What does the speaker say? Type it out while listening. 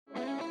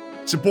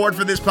Support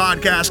for this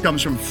podcast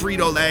comes from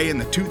Frito-Lay in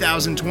the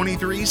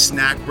 2023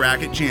 Snack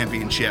Bracket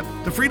Championship.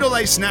 The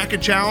Frito-Lay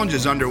Snack-It Challenge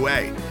is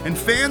underway, and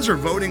fans are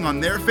voting on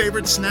their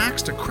favorite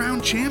snacks to crown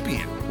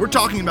champion. We're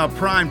talking about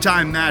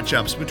prime-time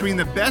matchups between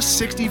the best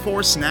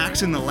 64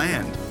 snacks in the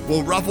land.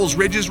 Will Ruffles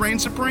Ridges reign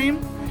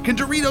supreme? Can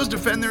Doritos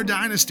defend their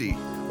dynasty?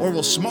 Or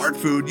will Smart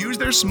Food use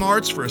their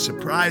smarts for a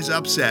surprise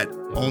upset?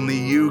 Only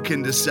you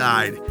can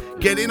decide.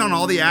 Get in on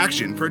all the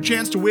action for a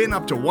chance to win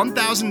up to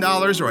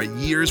 $1,000 or a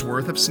year's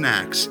worth of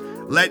snacks.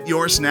 Let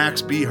your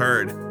snacks be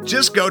heard.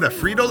 Just go to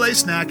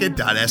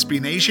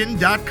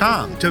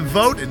fritolaysnacket.sbnation.com to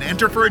vote and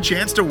enter for a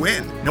chance to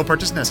win. No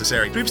purchase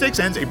necessary. Sweepstakes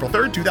ends April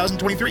 3rd,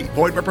 2023.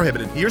 Void where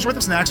prohibited. Year's worth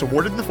of snacks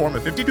awarded in the form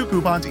of 52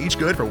 coupons, each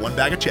good for one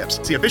bag of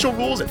chips. See official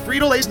rules at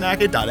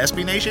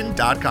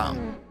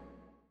fritolaysnacket.sbnation.com.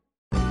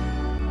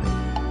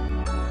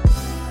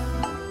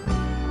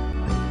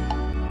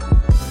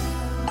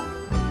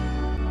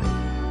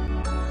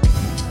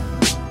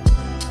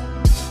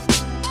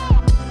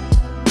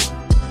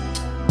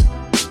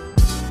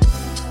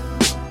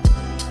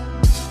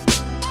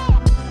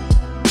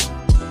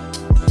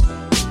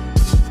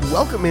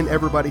 Welcome in,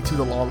 everybody, to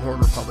the Longhorn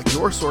Republic,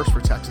 your source for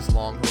Texas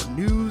Longhorn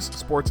news,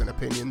 sports, and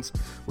opinions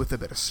with a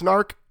bit of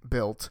snark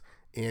built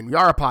in. We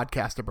are a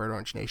podcast of Burnt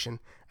Orange Nation,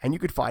 and you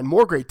can find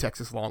more great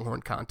Texas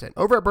Longhorn content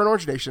over at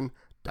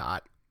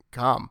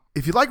BurntOrangeNation.com.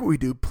 If you like what we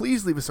do,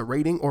 please leave us a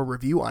rating or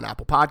review on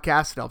Apple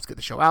Podcasts. It helps get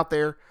the show out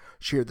there.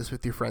 Share this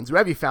with your friends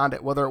wherever you found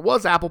it, whether it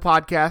was Apple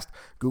Podcast,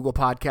 Google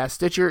Podcast,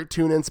 Stitcher,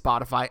 TuneIn,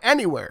 Spotify,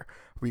 anywhere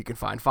where you can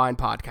find fine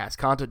podcast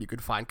content. You can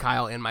find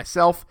Kyle and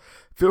myself.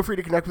 Feel free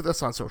to connect with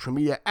us on social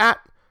media at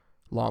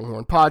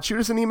Longhorn Pod. Shoot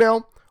us an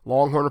email,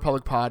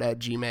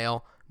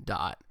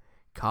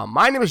 longhornrepublicpod@gmail.com.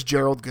 My name is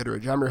Gerald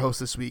Goodrich. I'm your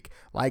host this week,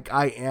 like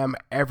I am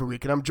every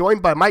week. And I'm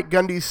joined by Mike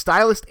Gundy's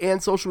stylist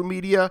and social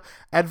media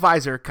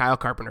advisor, Kyle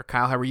Carpenter.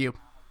 Kyle, how are you?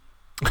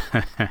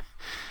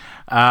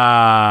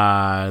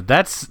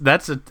 That's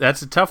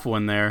a tough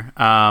one there.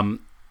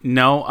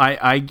 No,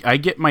 I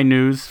get my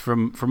news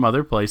from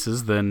other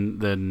places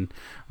than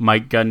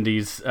Mike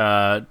Gundy's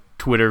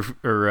Twitter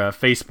or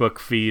Facebook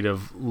feed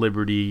of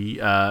Liberty,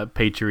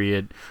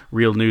 Patriot,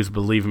 Real News.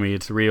 Believe me,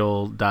 it's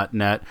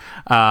real.net,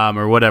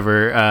 or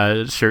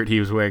whatever shirt he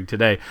was wearing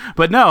today.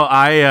 But no,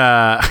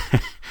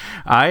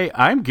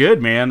 I'm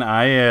good, man.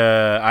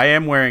 I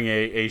am wearing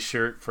a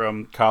shirt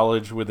from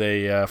college with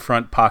a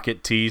front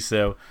pocket tee.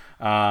 So,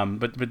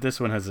 but this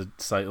one has a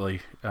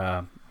slightly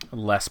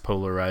less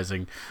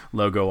polarizing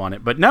logo on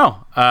it. But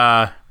no,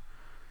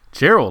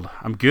 Gerald,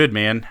 I'm good,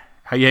 man.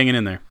 How you hanging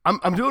in there?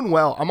 I'm doing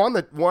well. I'm on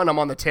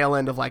the tail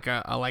end of like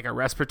a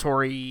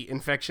respiratory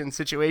infection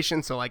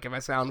situation. So like if I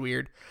sound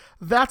weird,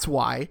 that's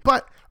why.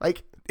 But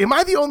like, am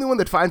I the only one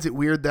that finds it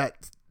weird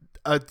that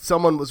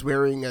someone was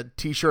wearing a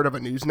t-shirt of a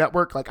news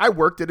network? Like I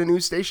worked at a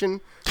news station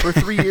for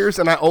 3 years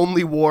and I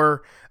only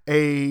wore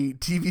a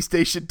TV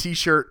station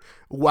t-shirt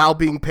while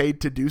being paid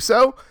to do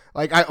so.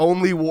 Like I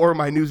only wore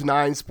my News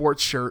 9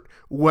 sports shirt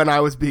when I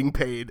was being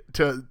paid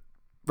to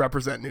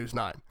represent News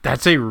 9.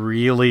 That's a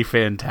really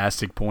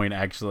fantastic point,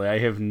 actually. I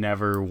have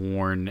never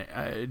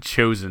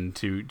chosen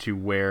to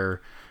wear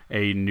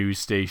a news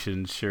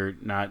station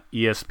shirt, not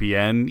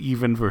ESPN,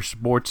 even for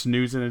sports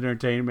news and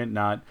entertainment,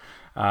 not,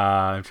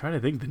 I'm trying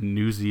to think the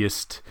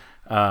newsiest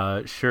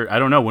shirt. I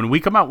don't know. When we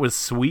come out with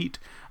sweet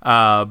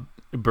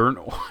Burnt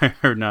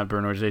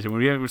Orange Nation,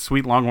 when we have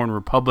Sweet Longhorn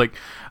Republic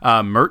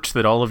merch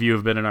that all of you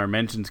have been in our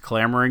mentions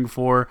clamoring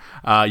for,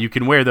 you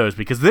can wear those,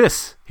 because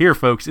this here,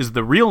 folks, is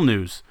the real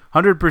news.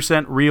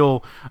 100%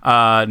 real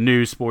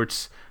news,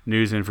 sports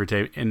news,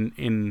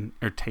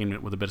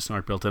 entertainment with a bit of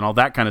snark built in, all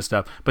that kind of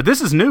stuff. But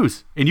this is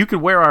news, and you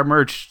could wear our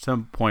merch at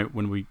some point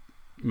when we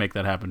make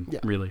that happen.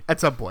 Yeah, really, at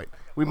some point.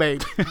 We may,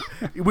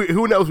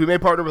 who knows? We may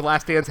partner with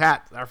Last Stand's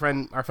hat. Our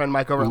friend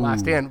Mike over at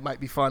Last Stand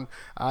might be fun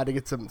to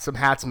get some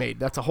hats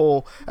made.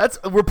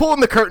 We're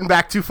pulling the curtain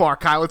back too far,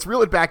 Kyle. Let's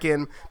reel it back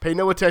in. Pay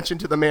no attention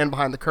to the man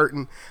behind the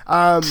curtain.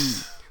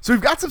 So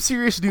we've got some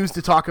serious news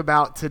to talk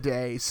about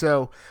today.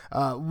 So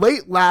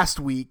late last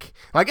week,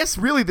 I guess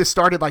really this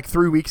started like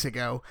 3 weeks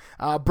ago,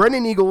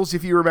 Brennan Eagles,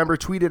 if you remember,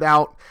 tweeted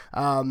out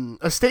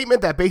a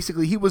statement that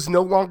basically he was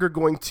no longer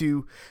going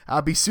to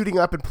be suiting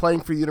up and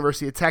playing for the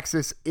University of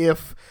Texas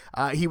if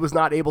he was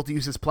not able to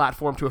use his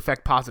platform to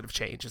affect positive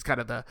change. Is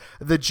kind of the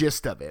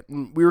gist of it.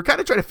 And we were kind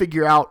of trying to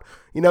figure out,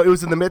 it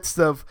was in the midst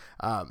of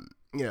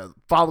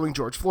following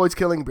George Floyd's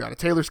killing, Breonna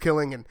Taylor's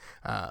killing, and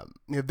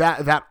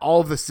that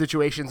all of the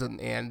situations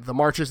and the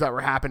marches that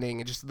were happening,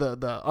 and just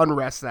the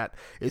unrest that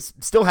is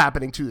still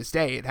happening to this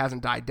day. It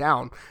hasn't died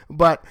down,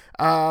 but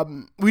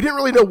we didn't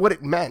really know what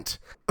it meant.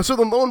 So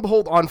then, lo and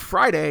behold, on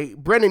Friday,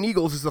 Brennan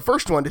Eagles is the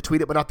first one to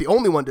tweet it, but not the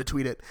only one to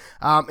tweet it.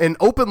 An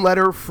open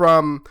letter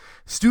from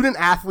student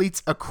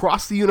athletes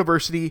across the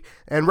university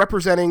and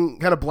representing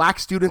kind of black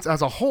students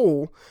as a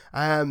whole,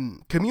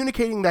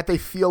 communicating that they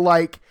feel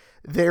like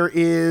there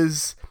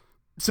is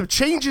some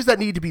changes that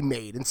need to be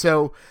made. And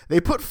so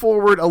they put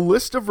forward a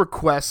list of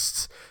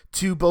requests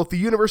to both the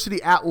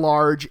university at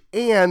large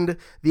and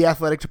the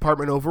athletic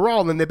department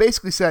overall. And then they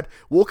basically said,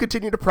 we'll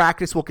continue to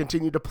practice, we'll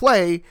continue to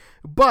play,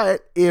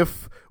 but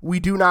if we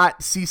do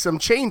not see some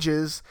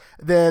changes,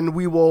 then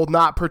we will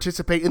not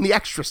participate in the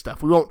extra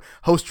stuff. We won't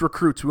host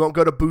recruits. We won't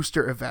go to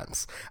booster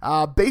events.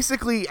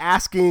 Basically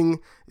asking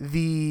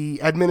the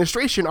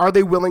administration, are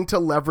they willing to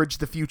leverage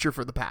the future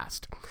for the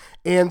past?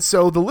 And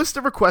so the list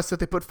of requests that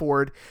they put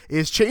forward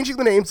is changing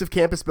the names of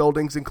campus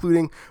buildings,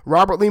 including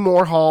Robert Lee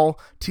Moore Hall,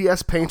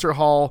 T.S. Painter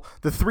Hall,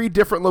 the 3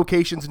 different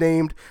locations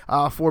named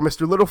for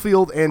Mr.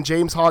 Littlefield and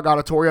James Hogg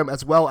Auditorium,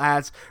 as well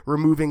as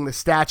removing the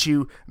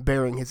statue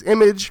bearing his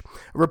image,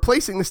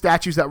 replacing the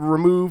statues that were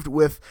removed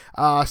with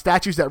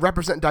statues that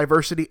represent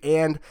diversity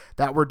and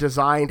that were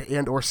designed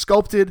and or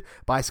sculpted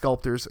by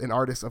sculptors and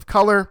artists of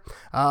color,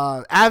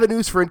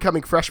 avenues for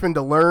incoming freshmen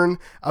to learn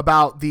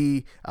about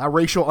the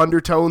racial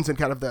undertones and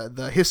kind of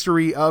the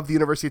history of the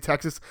University of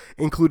Texas,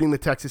 including the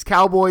Texas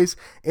Cowboys,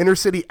 inner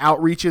city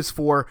outreaches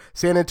for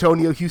San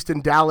Antonio,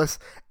 Houston, Dallas,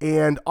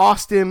 and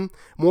Austin,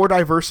 more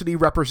diversity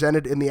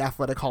represented in the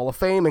Athletic Hall of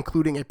Fame,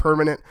 including a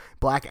permanent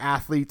Black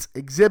athletes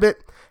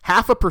exhibit,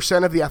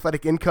 0.5% of the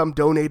athletic income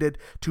donated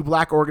to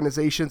Black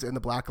organizations in the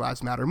Black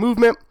Lives Matter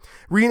movement,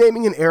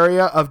 renaming an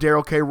area of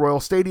Darrell K. Royal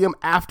Stadium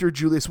after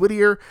Julius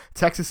Whittier,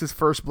 Texas's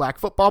first Black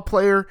football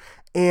player,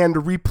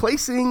 and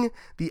replacing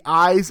the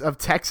Eyes of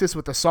Texas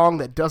with a song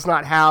that does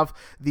not have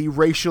the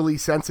racially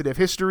sensitive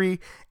history,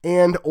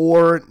 and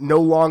or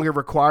no longer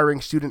requiring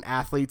student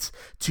athletes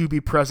to be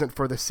present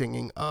for the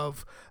singing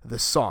of the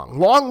song.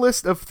 Long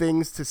list of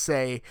things to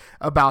say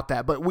about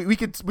that, but we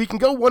can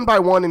go one by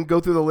one and go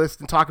through the list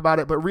and talk about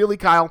it. But really,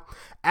 Kyle,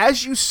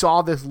 as you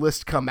saw this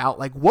list come out,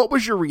 like, what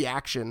was your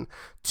reaction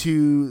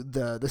to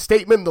the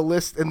statement, the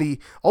list, and the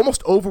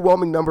almost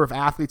overwhelming number of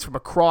athletes from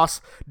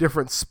across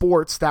different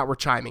sports that were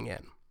chiming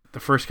in? The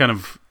first kind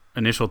of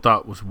initial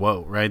thought was,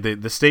 whoa, right?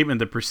 The statement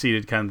that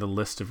preceded kind of the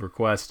list of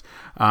requests,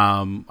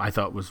 I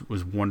thought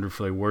was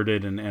wonderfully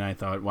worded, and I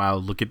thought, wow,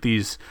 look at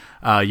these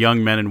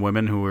young men and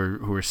women who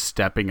are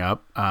stepping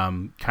up,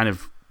 kind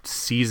of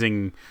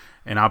seizing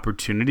an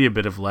opportunity, a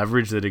bit of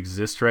leverage that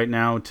exists right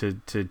now to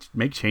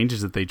make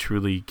changes that they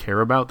truly care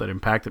about, that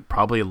impact that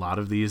probably a lot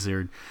of these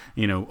are,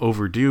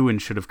 overdue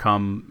and should have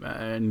come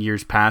in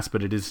years past.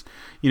 But it is,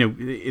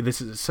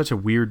 this is such a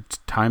weird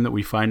time that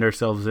we find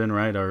ourselves in,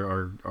 right?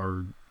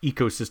 Our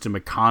ecosystem,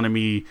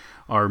 economy,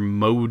 our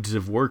modes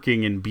of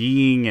working and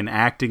being and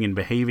acting and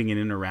behaving and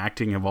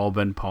interacting have all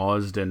been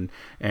paused and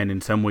in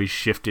some ways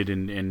shifted,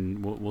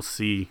 and we'll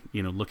see,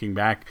 looking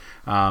back,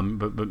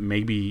 but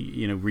maybe,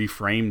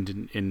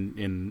 reframed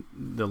in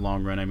the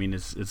long run. I mean,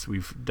 as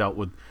we've dealt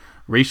with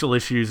racial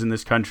issues in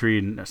this country,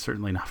 and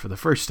certainly not for the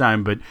first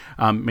time, but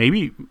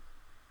maybe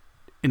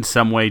in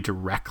some way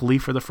directly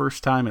for the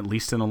first time, at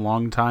least in a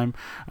long time.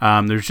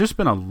 There's just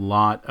been a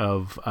lot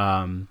of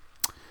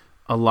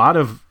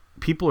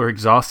people are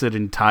exhausted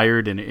and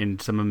tired,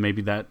 and some of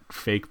maybe that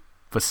fake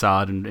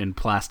facade and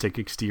plastic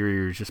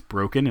exterior is just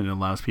broken, and it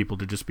allows people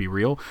to just be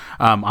real.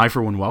 I,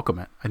 for one, welcome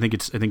it. I think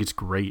it's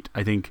great.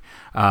 I think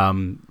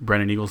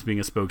Brennan Eagles being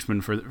a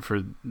spokesman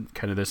for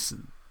kind of this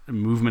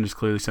movement is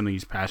clearly something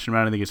he's passionate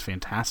about. I think it's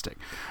fantastic.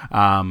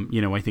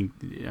 I think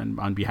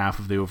on behalf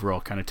of the overall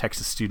kind of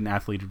Texas Student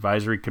Athlete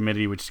Advisory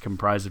Committee, which is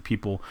comprised of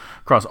people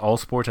across all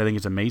sports, I think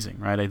it's amazing,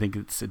 right? I think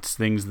it's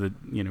things that,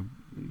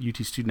 UT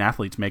student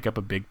athletes make up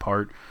a big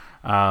part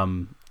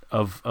of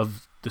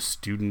the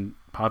student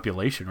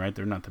population, right?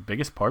 They're not the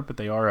biggest part, but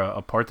they are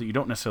a part that you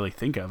don't necessarily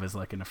think of as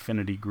like an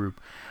affinity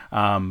group.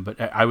 But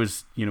I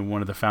was,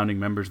 one of the founding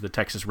members of the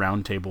Texas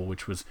Roundtable,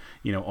 which was,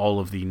 all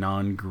of the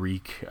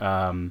non-Greek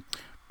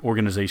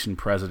organization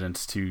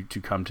presidents to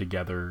come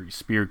together,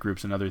 spirit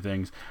groups and other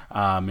things,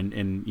 and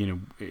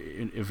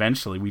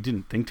eventually we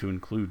didn't think to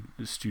include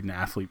the student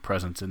athlete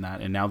presence in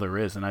that, and now there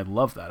is, and I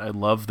love that. I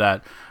love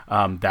that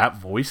that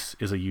voice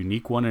is a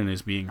unique one and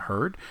is being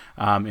heard,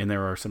 and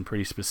there are some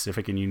pretty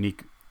specific and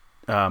unique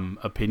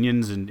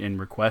opinions and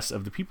requests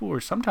of the people who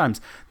are sometimes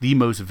the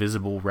most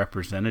visible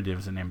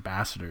representatives and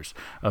ambassadors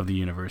of the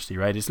university,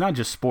 right? It's not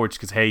just sports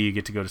because, hey, you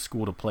get to go to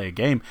school to play a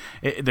game.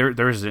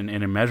 There's an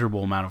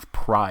immeasurable amount of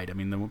pride. I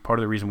mean, part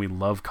of the reason we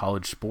love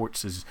college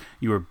sports is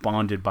you are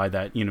bonded by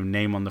that,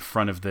 name on the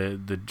front of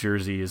the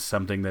jersey is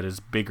something that is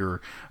bigger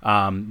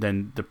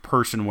than the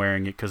person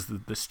wearing it, because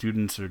the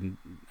students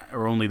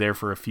are only there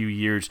for a few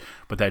years,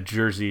 but that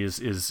jersey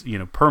is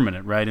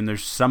permanent, right? And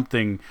there's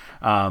something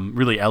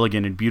really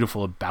elegant and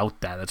beautiful about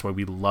that. That's why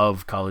we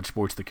love college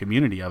sports, the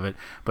community of it.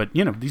 But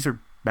these are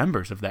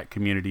members of that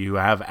community who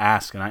have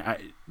asked, and I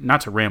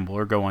not to ramble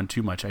or go on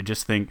too much, I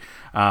just think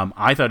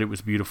I thought it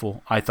was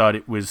beautiful. I thought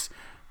it was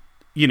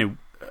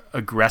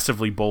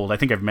aggressively bold. I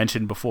think I've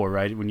mentioned before,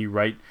 right? When you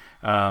write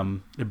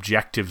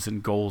objectives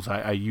and goals,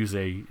 I use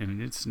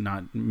and it's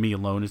not me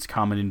alone, it's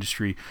common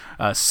industry,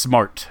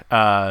 SMART,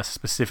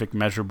 specific,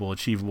 measurable,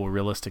 achievable,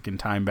 realistic, and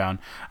time-bound.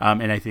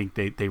 And I think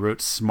they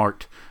wrote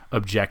SMART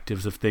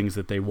objectives of things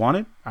that they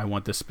wanted. I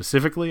want this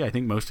specifically. I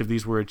think most of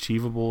these were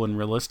achievable and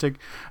realistic.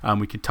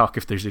 We could talk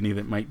if there's any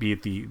that might be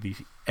at the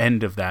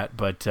end of that,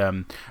 but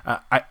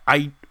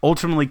I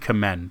ultimately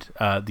commend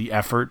the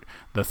effort,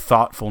 the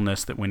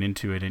thoughtfulness that went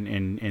into it,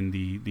 and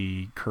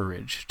the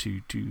courage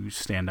to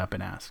stand up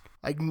and ask.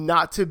 Like,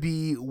 not to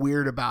be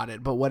weird about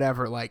it, but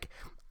whatever. Like,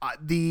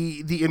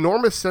 the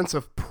enormous sense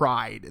of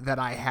pride that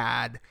I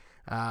had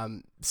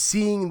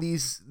seeing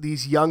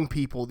these young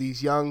people,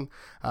 these young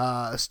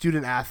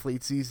student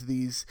athletes,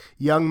 these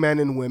young men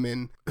and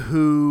women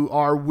who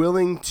are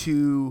willing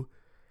to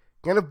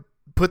kind of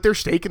put their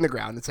stake in the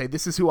ground and say,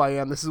 this is who I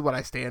am, this is what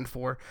I stand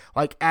for.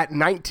 Like, at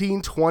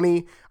 19,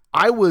 20,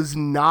 I was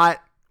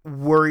not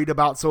worried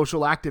about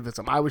social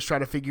activism. I was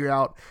trying to figure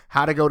out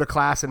how to go to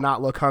class and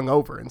not look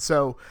hungover. And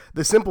so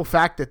the simple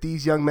fact that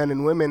these young men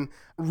and women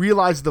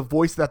realize the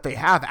voice that they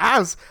have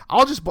as,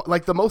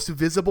 like, the most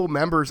visible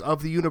members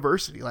of the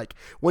university. Like,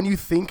 when you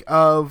think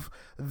of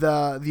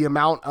the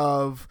amount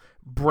of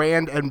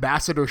brand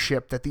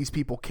ambassadorship that these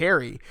people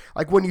carry,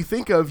 like, when you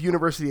think of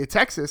University of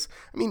Texas,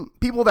 I mean,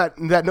 people that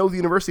know the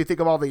university think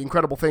of all the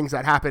incredible things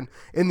that happen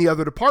in the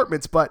other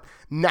departments, but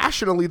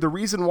nationally, the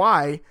reason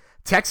why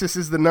Texas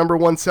is the number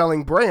one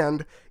selling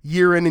brand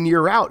year in and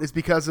year out is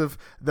because of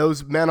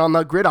those men on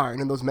the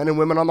gridiron and those men and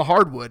women on the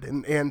hardwood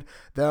and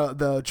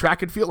the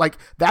track and field. Like,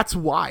 that's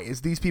why,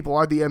 is these people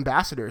are the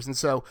ambassadors. And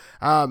so,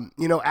 I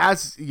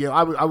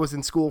was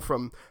in school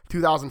from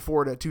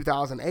 2004 to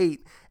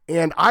 2008,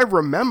 and I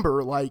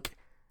remember, like,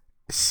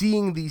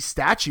 seeing these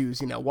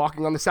statues,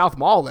 walking on the South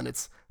Mall, and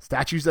it's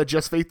statues that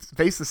just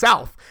face the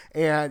South,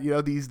 and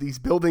these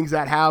buildings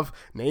that have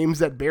names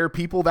that bear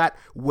people that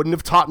wouldn't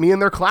have taught me in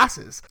their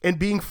classes, and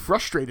being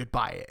frustrated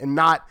by it and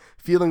not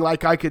feeling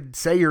like I could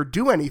say or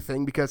do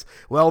anything because,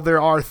 well,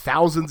 there are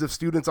thousands of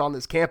students on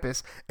this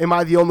campus. Am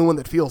I the only one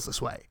that feels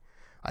this way?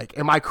 Like,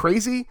 am I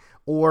crazy,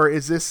 or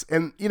is this?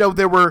 And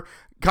there were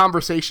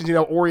conversations,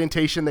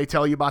 orientation, they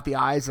tell you about the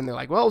eyes, and they're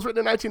like, well, it was written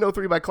in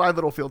 1903 by Clyde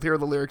Littlefield. Here are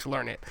the lyrics,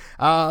 learn it.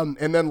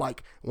 And then,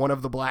 like, one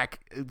of the black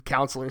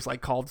counselors,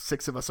 like, called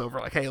 6 of us over,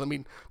 like, hey, let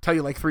me tell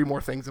you, like, 3 more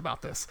things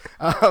about this.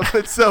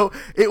 And so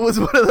it was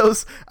one of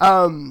those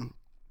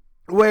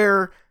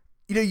where,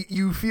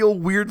 you feel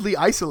weirdly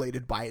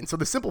isolated by it. And so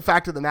the simple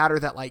fact of the matter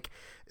that, like,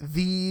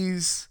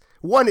 it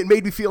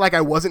made me feel like I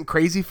wasn't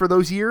crazy for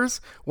those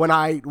years when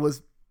I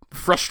was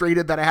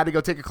frustrated that I had to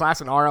go take a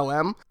class in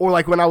RLM, or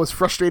like when I was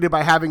frustrated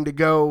by having to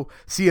go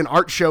see an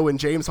art show in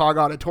James Hogg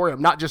Auditorium,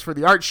 not just for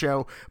the art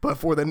show, but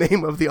for the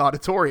name of the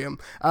auditorium.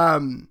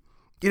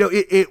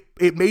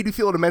 It made me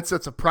feel an immense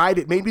sense of pride.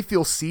 It made me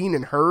feel seen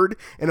and heard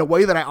in a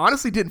way that I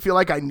honestly didn't feel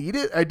like I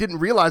needed. I didn't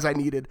realize I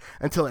needed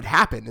until it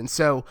happened. And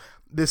so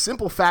the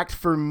simple fact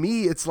for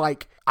me, it's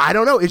like, I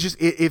don't know. It's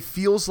just, it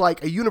feels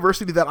like a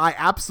university that I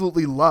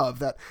absolutely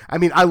love.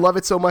 I love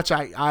it so much.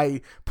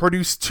 I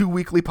produce 2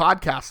 weekly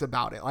podcasts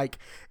about it. Like,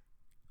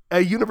 a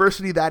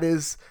university that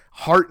is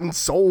heart and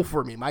soul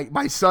for me.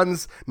 My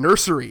son's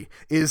nursery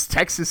is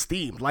Texas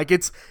themed. Like,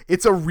 it's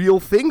a real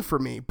thing for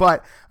me.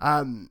 But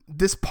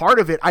this part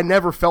of it, I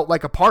never felt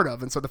like a part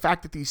of. And so the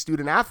fact that these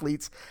student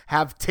athletes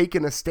have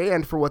taken a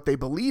stand for what they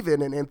believe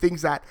in and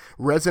things that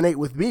resonate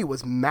with me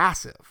was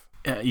massive.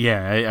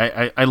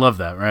 I love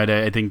that, right?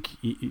 I think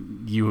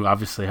you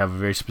obviously have a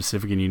very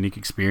specific and unique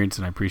experience,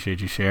 and I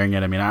appreciate you sharing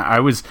it. I mean, I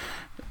was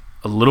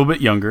a little bit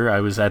younger. I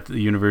was at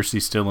the university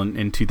still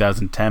in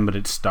 2010, but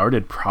it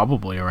started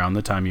probably around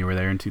the time you were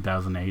there in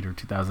 2008 or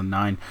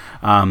 2009.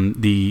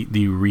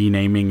 The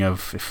renaming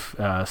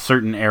of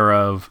certain era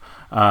of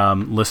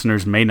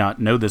listeners may not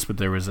know this, but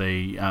there was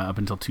up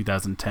until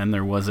 2010,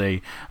 there was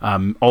a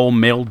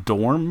all-male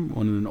dorm,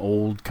 an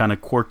old kind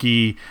of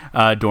quirky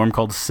dorm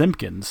called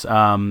Simpkins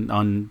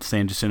on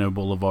San Jacinto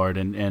Boulevard,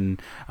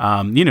 and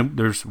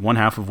there's one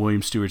half of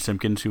William Stewart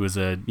Simpkins, who was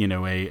a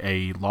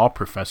law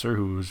professor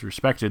who was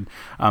respected.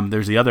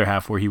 There's the other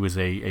half where he was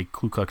a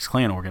Ku Klux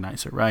Klan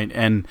organizer, right?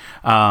 And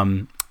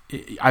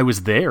I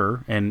was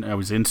there, and I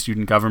was in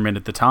student government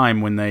at the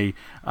time when they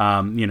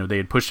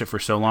had pushed it for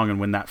so long, and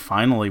when that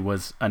finally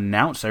was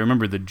announced, I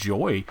remember the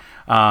joy.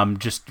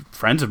 Just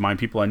friends of mine,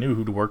 people I knew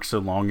who'd worked so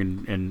long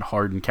and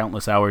hard and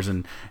countless hours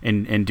and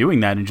doing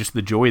that, and just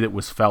the joy that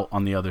was felt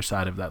on the other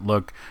side of that.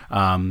 Look,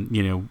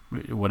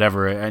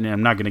 whatever. And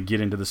I'm not going to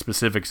get into the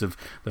specifics of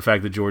the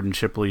fact that Jordan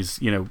Shipley's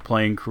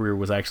playing career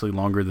was actually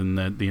longer than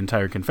the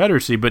entire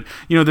Confederacy, but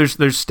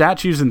there's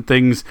statues and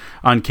things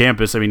on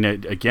campus. I mean,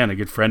 again, a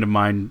good friend of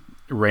mine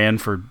ran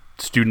for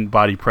student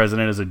body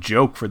president as a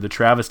joke for the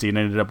travesty and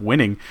ended up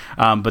winning.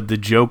 But the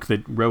joke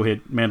that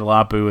Rohit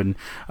Mandalapu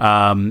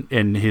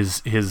and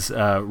his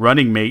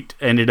running mate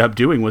ended up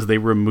doing was they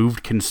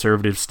removed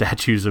conservative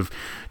statues of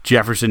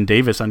Jefferson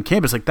Davis on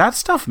campus. Like, that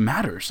stuff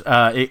matters.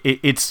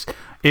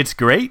 It's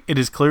great. It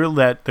is clear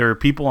that there are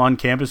people on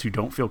campus who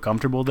don't feel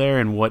comfortable there.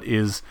 And what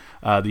is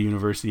the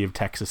University of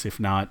Texas, if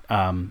not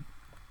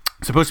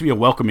supposed to be a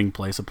welcoming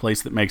place, a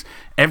place that makes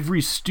every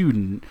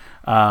student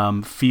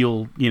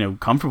feel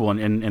comfortable,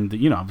 and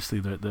obviously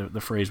the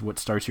phrase "what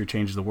starts here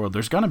changes the world."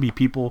 There's going to be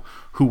people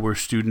who were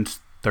students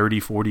 30,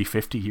 40,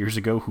 50 years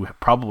ago who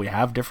probably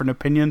have different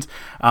opinions.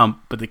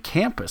 But the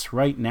campus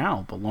right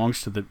now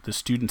belongs to the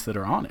students that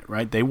are on it,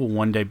 right? They will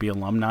one day be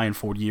alumni, and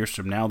 40 years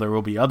from now, there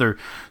will be other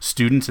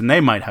students, and they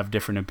might have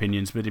different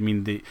opinions. But I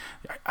mean,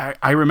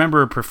 I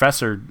remember a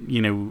professor,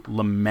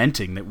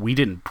 lamenting that we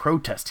didn't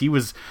protest. He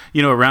was,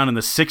 around in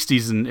the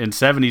 60s and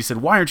 70s, said,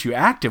 "Why aren't you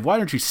active? Why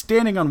aren't you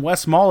standing on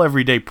West Mall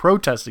every day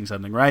protesting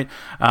something?" Right?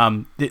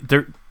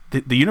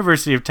 The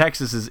University of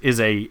Texas is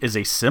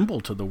a symbol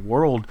to the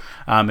world.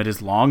 It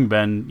has long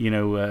been,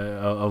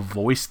 a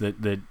voice that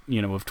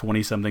of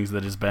 20-somethings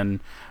that has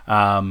been,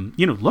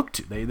 looked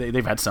to.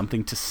 They've had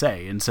something to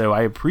say, and so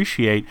I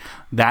appreciate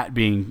that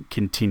being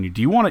continued.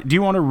 Do you want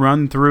to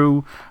run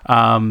through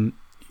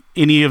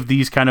any of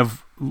these kind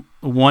of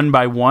one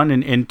by one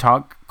and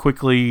talk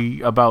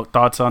quickly about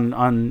thoughts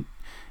on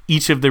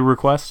each of the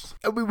requests?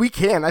 We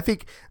can. I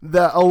think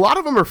a lot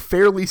of them are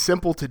fairly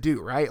simple to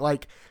do, right?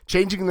 Like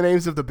changing the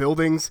names of the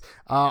buildings.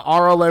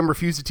 RLM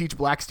refused to teach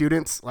black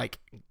students. Like,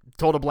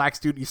 told a black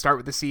student, you start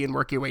with the C and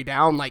work your way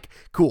down. Like,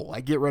 cool.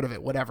 Like, get rid of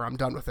it. Whatever. I'm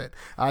done with it.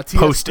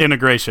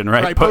 Post-integration,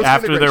 right?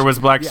 After there was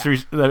black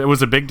streets, it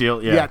was a big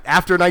deal. Yeah.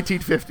 After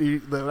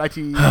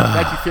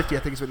 1950, I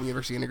think is when the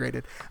university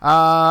integrated.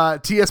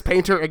 T.S.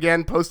 Painter,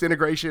 again,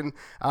 post-integration,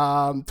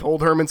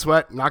 told Herman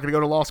Sweat, not going to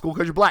go to law school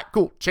because you're black.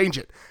 Cool. Change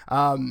it.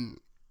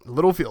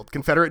 Littlefield,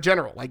 Confederate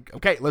general. Like,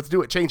 okay, let's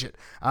do it. Change it.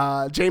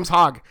 James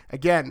Hogg,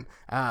 again,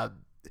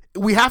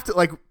 we have to,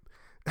 like,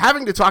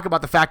 having to talk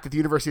about the fact that the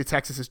University of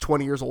Texas is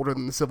 20 years older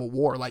than the Civil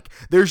War. Like,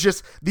 there's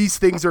just, these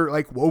things are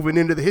like woven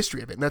into the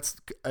history of it. And that's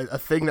a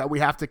thing that we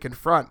have to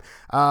confront.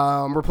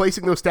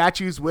 Replacing those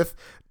statues with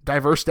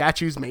diverse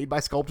statues made by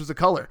sculptors of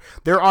color.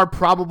 There are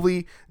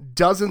probably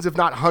dozens, if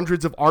not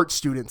hundreds, of art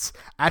students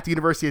at the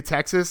University of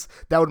Texas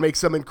that would make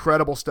some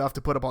incredible stuff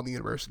to put up on the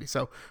university.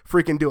 So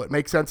freaking do it.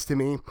 Makes sense to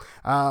me.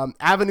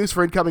 Avenues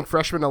for incoming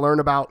freshmen to learn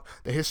about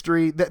the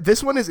history.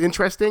 This one is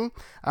interesting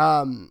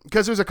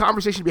because there's a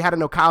conversation to be had. I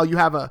know, Kyle, you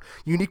have a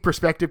unique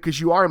perspective because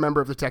you are a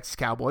member of the Texas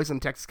Cowboys,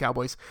 and Texas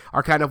Cowboys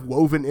are kind of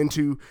woven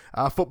into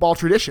football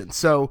tradition.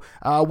 So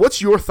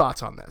what's your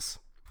thoughts on this?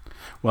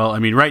 Well, I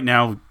mean, right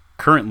now,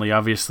 currently,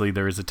 obviously,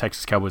 there is a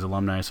Texas Cowboys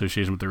Alumni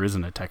Association, but there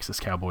isn't a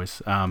Texas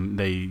Cowboys.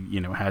 They,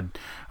 had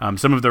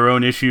some of their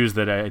own issues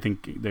that I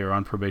think they're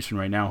on probation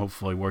right now,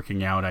 hopefully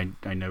working out.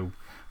 I know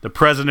the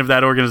president of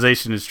that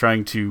organization is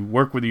trying to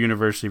work with the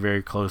university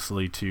very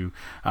closely to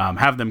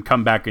have them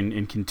come back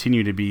and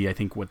continue to be, I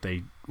think, what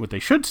they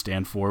should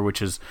stand for,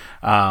 which is,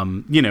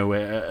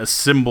 a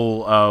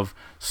symbol of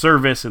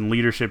service and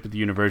leadership at the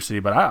university.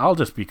 But I'll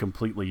just be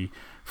completely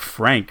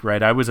frank,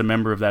 right? I was a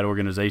member of that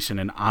organization,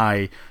 and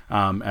I,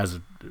 as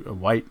a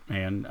white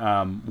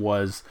man,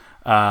 was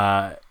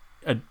a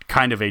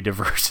kind of a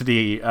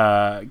diversity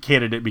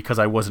candidate because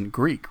I wasn't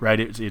Greek, right?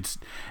 It's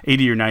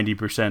 80 or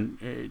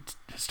 90%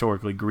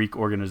 historically Greek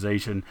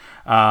organization,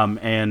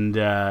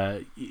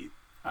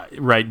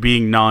 right,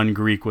 being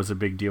non-Greek was a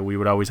big deal. We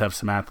would always have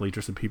some athletes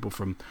or some people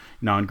from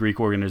non-Greek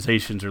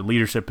organizations or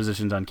leadership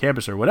positions on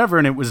campus or whatever,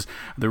 and it was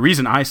the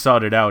reason I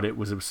sought it out. It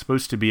was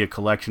supposed to be a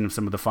collection of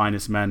some of the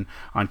finest men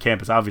on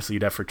campus. Obviously,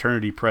 you'd have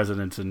fraternity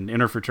presidents and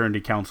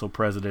interfraternity council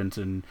presidents,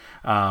 and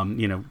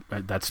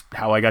that's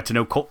how I got to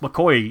know Colt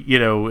McCoy,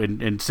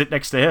 and sit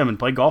next to him and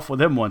play golf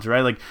with him once,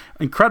 right? Like,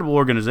 incredible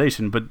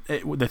organization. But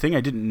the thing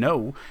I didn't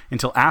know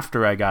until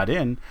after I got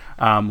in,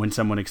 when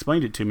someone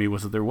explained it to me,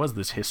 was that there was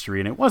this history,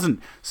 and it wasn't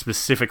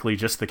specifically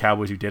just the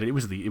Cowboys who did it. It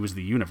was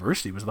the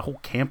university. It was the whole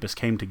campus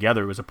came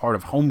together. It was a part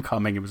of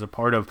homecoming. It was a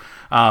part of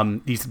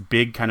these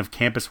big kind of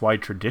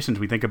campus-wide traditions.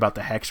 We think about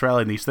the Hex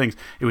Rally and these things.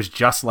 It was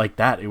just like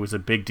that. It was a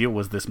big deal.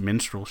 Was this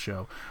minstrel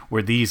show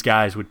where these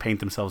guys would paint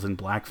themselves in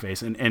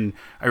blackface, and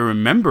I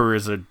remember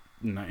as a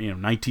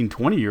 19,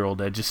 20-year-old,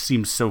 that just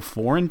seems so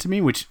foreign to me,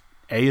 which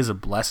A, is a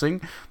blessing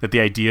that the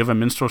idea of a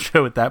minstrel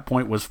show at that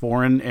point was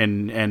foreign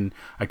and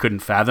I couldn't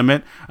fathom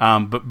it.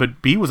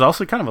 But B, was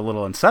also kind of a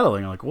little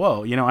unsettling. Like,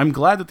 whoa, I'm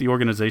glad that the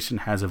organization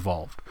has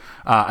evolved.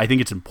 I think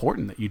it's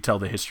important that you tell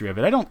the history of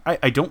it.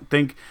 I don't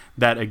think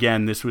that,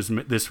 again, this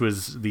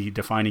was the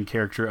defining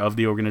character of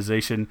the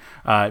organization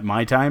at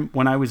my time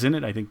when I was in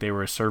it. I think they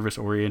were a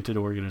service-oriented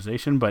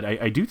organization, but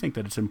I do think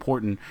that it's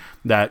important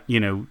that,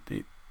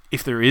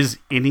 if there is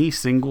any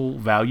single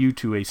value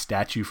to a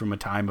statue from a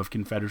time of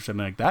Confederate,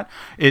 something like that,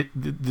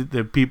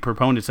 the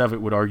proponents of it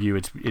would argue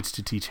it's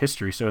to teach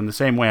history. So in the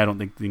same way, I don't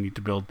think they need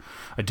to build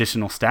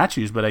additional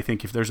statues, but I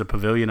think if there's a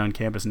pavilion on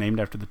campus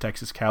named after the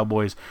Texas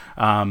Cowboys,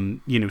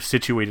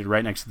 situated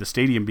right next to the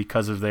stadium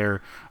because of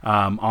their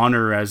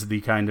honor as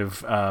the kind of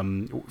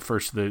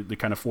first the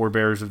kind of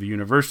forebears of the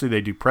university, they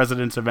do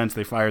president's events,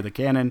 they fire the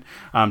cannon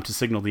to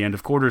signal the end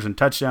of quarters and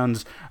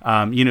touchdowns.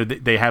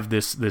 They have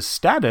this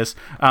status.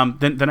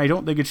 Then I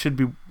don't think it should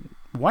be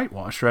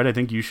whitewashed, right? I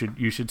think you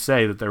should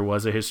say that there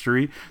was a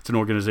history. It's an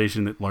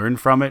organization that learned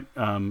from it,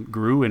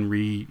 grew,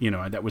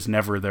 and that was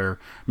never their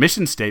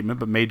mission statement,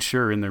 but made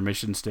sure in their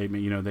mission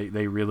statement,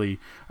 they really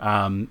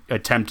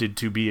attempted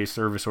to be a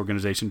service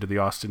organization to the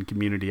Austin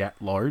community at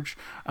large,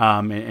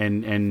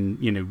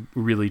 and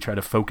really try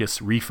to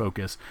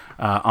refocus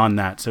on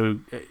that. So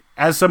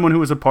as someone who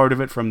was a part of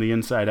it from the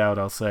inside out,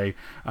 I'll say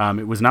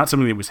it was not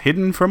something that was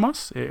hidden from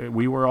us.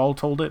 We were all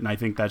told it, and I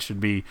think that should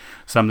be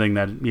something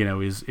that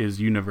is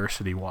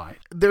university wide.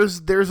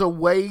 There's a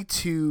way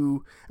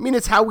to. I mean,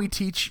 it's how we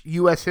teach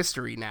U.S.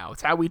 history now.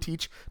 It's how we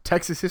teach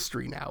Texas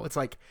history now. It's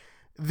like,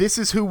 this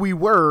is who we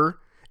were.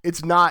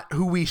 It's not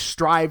who we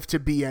strive to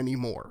be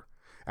anymore.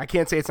 I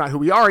can't say it's not who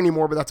we are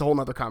anymore, but that's a whole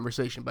nother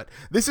conversation. But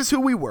this is who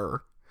we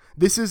were.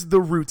 This is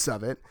the roots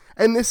of it.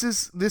 And this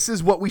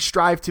is what we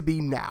strive to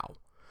be now.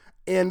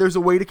 And there's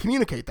a way to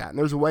communicate that. And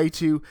there's a way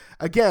to,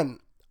 again,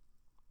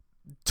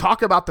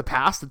 talk about the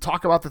past and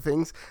talk about the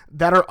things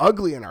that are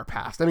ugly in our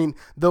past. I mean,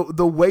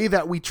 the way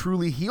that we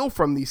truly heal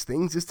from these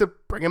things is to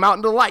bring them out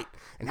into light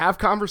and have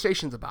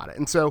conversations about it.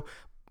 And so,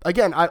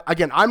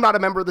 I'm not a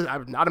member of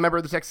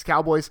the Texas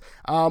Cowboys,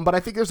 but I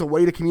think there's a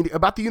way to communicate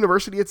about the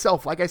university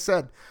itself. Like I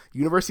said,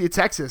 University of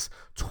Texas,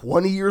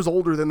 20 years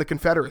older than the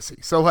Confederacy.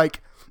 So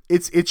like,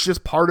 it's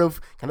just part of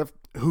kind of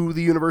who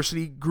the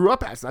university grew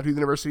up as, not who the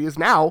university is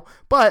now,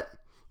 but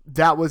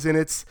that was in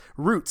its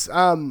roots.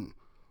 Inner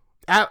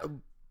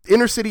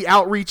city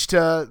outreach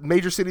to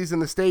major cities in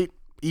the state,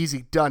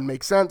 easy, done,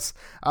 makes sense.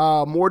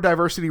 More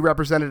diversity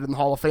represented in the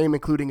Hall of Fame,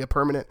 including a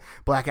permanent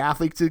black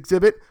athletes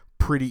exhibit,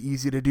 pretty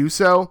easy to do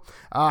so.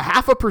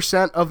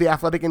 0.5% of the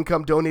athletic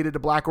income donated to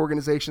black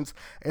organizations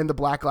and the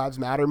Black Lives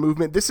Matter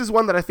movement. This is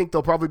one that I think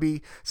there'll probably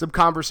be some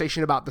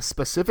conversation about the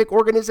specific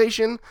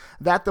organization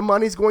that the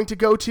money's going to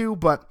go to,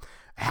 but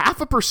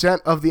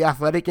 0.5% of the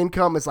athletic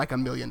income is like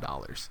 $1 million.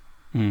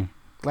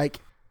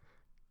 Like,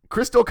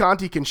 Chris Del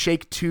Conte can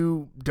shake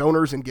 2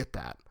 donors and get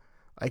that.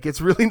 Like,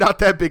 it's really not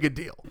that big a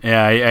deal.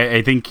 Yeah,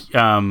 I think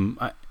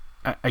I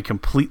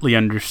completely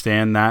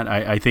understand that.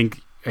 I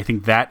think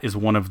that is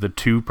one of the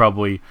 2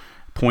 probably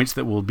points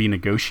that will be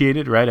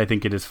negotiated, right? I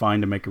think it is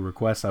fine to make a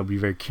request. I'll be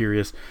very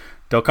curious.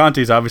 Del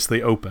Conte is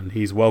obviously open.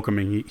 He's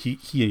welcoming.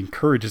 He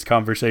encourages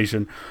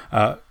conversation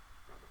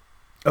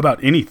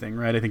about anything,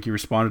 right? I think he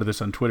responded to this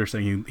on Twitter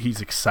saying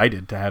he's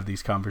excited to have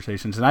these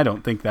conversations, and I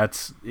don't think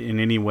that's in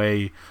any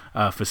way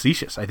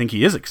facetious. I think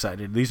he is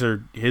excited. These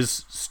are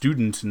his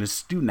students and his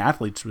student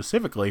athletes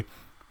specifically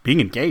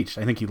being engaged.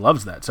 I think he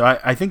loves that. So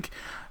I think,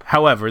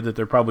 however, that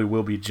there probably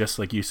will be, just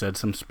like you said,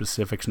 some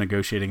specifics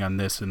negotiating on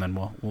this, and then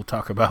we'll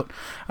talk about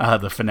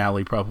the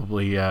finale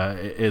probably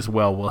as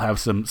well. We'll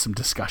have some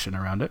discussion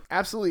around it.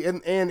 Absolutely,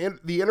 and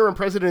the interim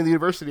president of the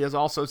university has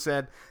also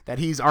said that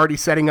he's already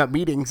setting up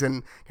meetings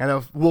and kind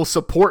of will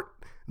support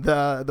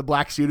the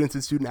black students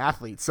and student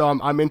athletes. So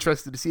I'm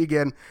interested to see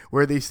again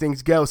where these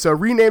things go. So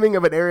renaming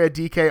of an area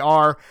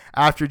DKR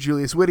after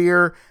Julius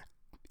Whittier,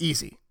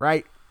 easy,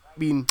 right? I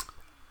mean,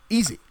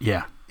 easy.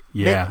 Yeah.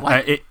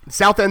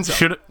 South End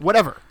Zone,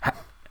 whatever.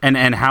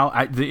 And how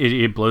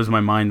it blows my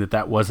mind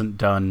that wasn't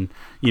done,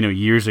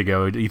 years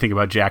ago. You think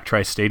about Jack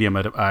Trice Stadium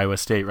at Iowa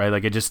State, right?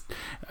 Like,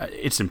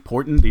 it's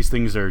important. These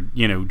things are,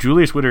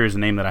 Julius Whittier is a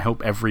name that I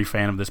hope every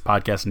fan of this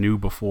podcast knew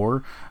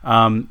before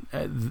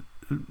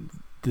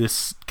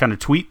this kind of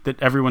tweet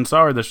that everyone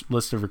saw, or this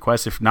list of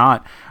requests. If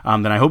not,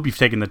 then I hope you've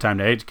taken the time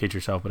to educate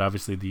yourself. But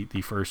obviously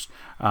the first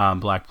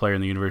black player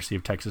in the University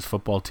of Texas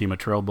football team, a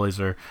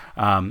trailblazer,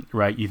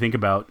 right? You think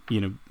about,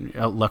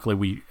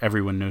 luckily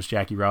everyone knows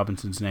Jackie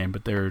Robinson's name,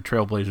 but there are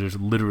trailblazers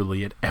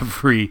literally at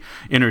every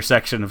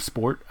intersection of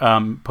sport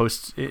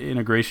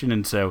post-integration.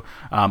 And so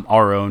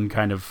our own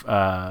kind of,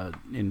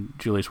 in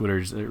Julius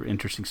Whittier's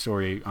interesting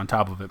story on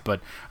top of it. But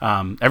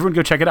everyone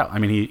go check it out. I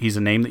mean, he's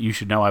a name that you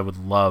should know. I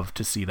would love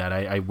to see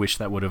that. I wish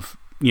that would have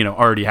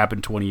already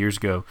happened 20 years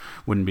ago.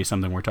 Wouldn't be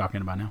something we're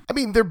talking about now. I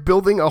mean, they're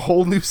building a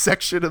whole new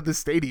section of the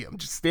stadium.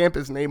 Just stamp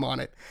his name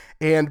on it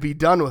and be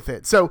done with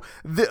it. So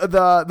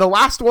the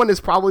last one is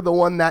probably the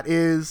one that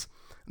is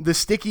the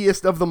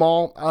stickiest of them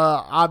all.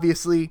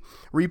 Obviously,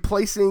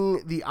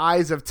 replacing the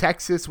Eyes of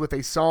Texas with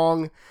a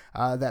song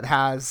that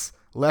has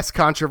less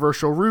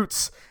controversial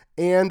roots,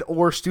 and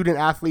or student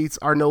athletes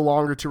are no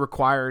longer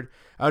required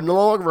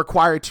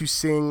to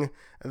sing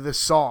the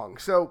song.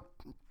 So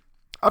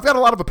I've got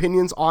a lot of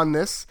opinions on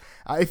this.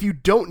 If you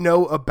don't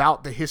know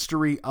about the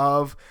history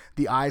of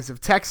the Eyes of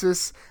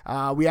Texas,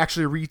 we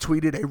actually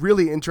retweeted a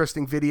really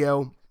interesting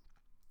video.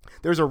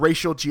 There's a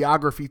racial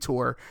geography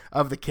tour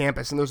of the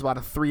campus, and there's about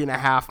a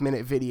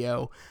 3.5-minute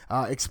video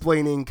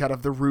explaining kind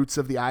of the roots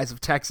of the Eyes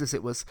of Texas.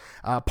 It was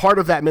part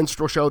of that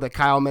minstrel show that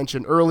Kyle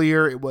mentioned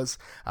earlier. It was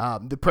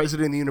the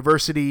president of the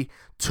university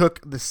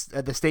took the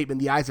statement,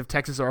 "The Eyes of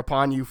Texas are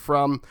upon you,"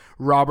 from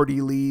Robert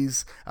E.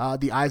 Lee's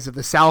 "The Eyes of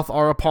the South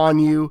are upon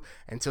you,"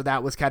 and so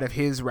that was kind of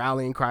his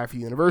rallying cry for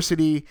the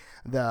university.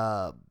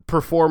 The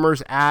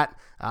performers at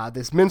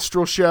this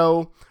minstrel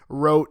show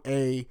wrote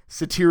a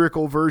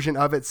satirical version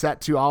of it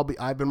set to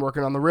I've been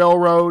working on the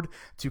railroad,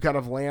 to kind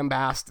of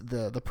lambast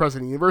the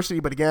president of the university.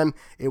 But again,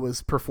 it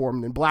was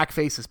performed in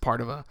blackface as part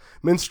of a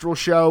minstrel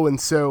show.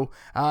 And so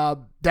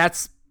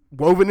that's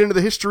woven into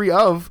the history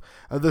of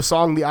the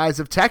song "The Eyes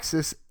of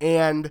Texas."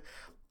 And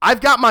I've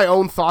got my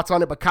own thoughts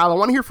on it, but Kyle, I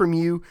want to hear from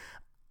you.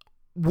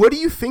 What do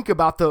you think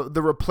about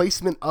the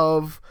replacement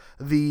of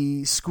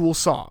the school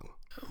song?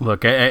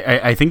 Look,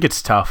 I think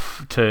it's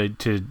tough to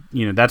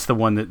that's the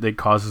one that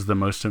causes the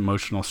most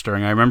emotional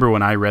stirring. I remember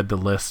when I read the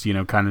list,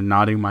 kind of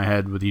nodding my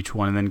head with each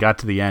one, and then got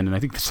to the end, and I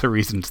think that's the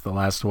reason it's the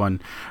last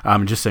one.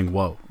 Just saying,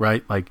 whoa,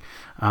 right? Like,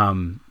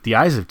 the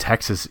Eyes of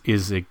Texas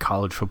is a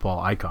college football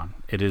icon.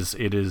 It is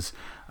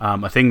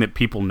a thing that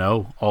people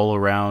know all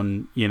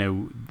around,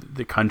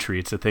 the country.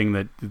 It's a thing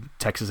that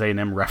Texas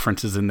A&M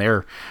references in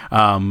their,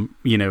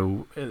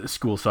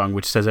 school song,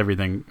 which says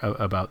everything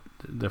about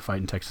the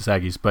fighting Texas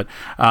Aggies. But,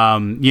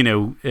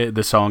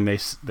 the song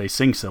they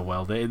sing so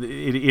well.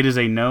 It is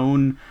a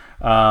known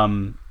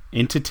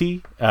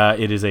entity.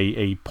 It is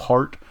a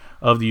part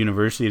of the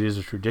university. It is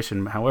a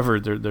tradition. However,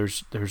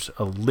 there's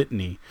a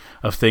litany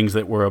of things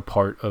that were a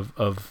part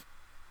of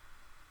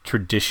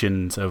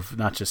traditions of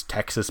not just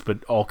Texas,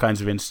 but all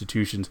kinds of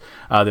institutions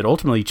that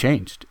ultimately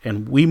changed,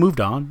 and we moved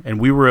on, and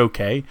we were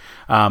okay.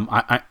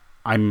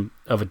 I'm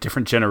of a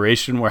different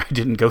generation where I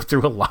didn't go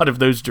through a lot of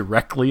those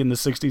directly in the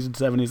 60s and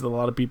 70s that a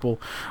lot of people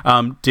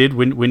did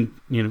when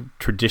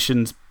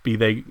traditions, be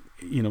they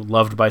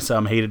loved by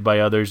some, hated by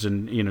others,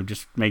 and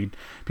just made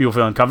people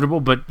feel uncomfortable.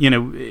 But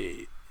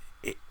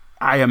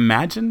I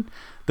imagine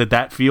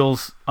that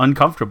feels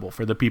uncomfortable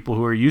for the people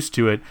who are used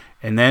to it,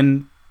 and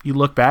then you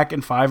look back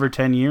in 5 or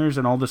 10 years,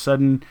 and all of a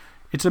sudden,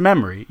 it's a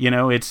memory.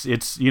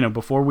 It's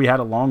before we had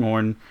a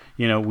Longhorn,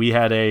 we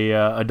had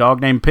a dog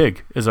named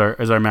Pig as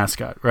our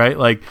mascot, right?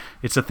 Like,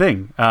 it's a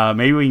thing.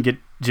 Maybe we can get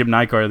Jim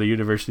Nykar, the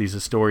university's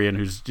historian,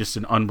 who's just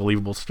an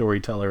unbelievable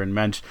storyteller and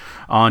mensch,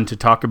 on to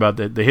talk about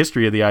the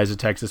history of the Eyes of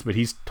Texas. But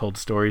he's told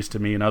stories to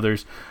me and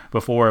others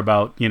before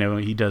about,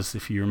 he does,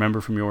 if you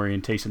remember from your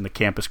orientation, the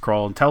campus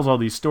crawl, and tells all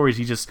these stories.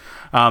 He just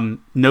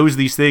knows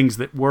these things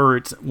that were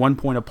at one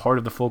point a part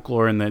of the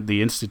folklore and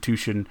the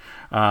institution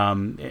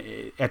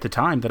at the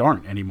time that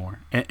aren't anymore.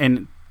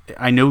 And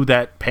I know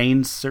that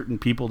pains certain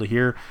people to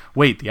hear,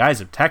 wait, the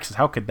Eyes of Texas,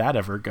 how could that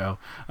ever go?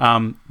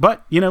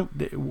 But,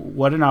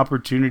 what an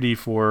opportunity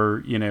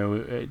for,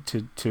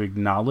 to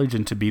acknowledge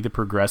and to be the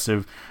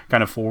progressive,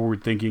 kind of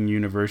forward-thinking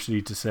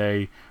university to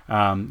say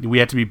we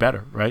had to be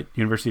better, right?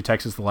 University of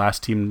Texas, the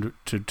last team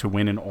to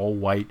win an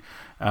all-white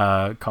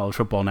college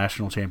football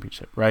national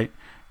championship, right?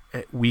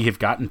 We have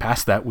gotten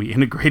past that. We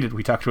integrated.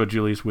 We talked about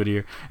Julius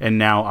Whittier, and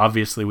now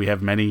obviously we have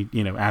many,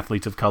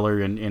 athletes of color,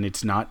 and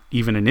it's not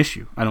even an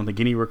issue. I don't think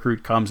any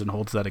recruit comes and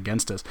holds that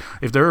against us.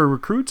 If there are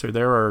recruits or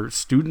there are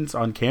students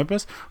on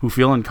campus who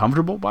feel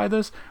uncomfortable by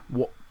this,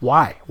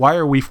 why? Why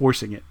are we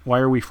forcing it? Why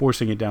are we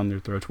forcing it down their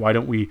throats? Why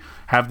don't we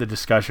have the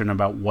discussion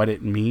about what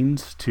it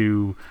means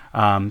to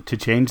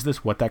change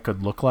this, what that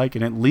could look like,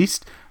 and at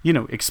least,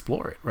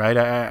 explore it, right?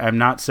 I'm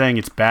not saying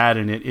it's bad,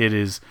 and it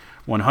is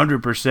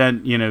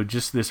 100%,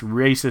 just this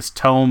racist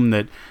tome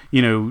that,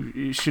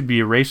 should be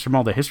erased from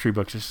all the history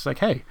books. It's just like,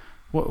 hey,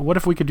 what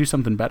if we could do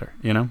something better,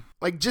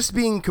 Like, just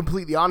being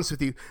completely honest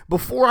with you,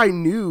 before I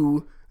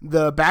knew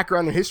the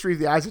background and history of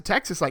the Eyes of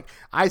Texas, like,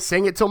 I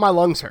sang it till my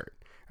lungs hurt,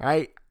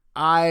 right?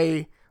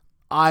 I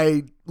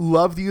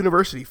love the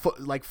university.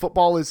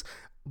 Football is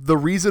the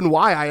reason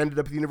why I ended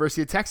up at the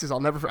University of Texas.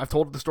 I've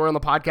told the story on the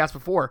podcast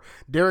before.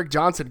 Derek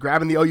Johnson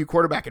grabbing the OU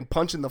quarterback and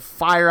punching the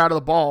fire out of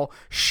the ball,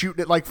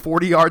 shooting it like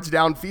 40 yards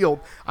downfield.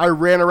 I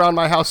ran around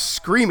my house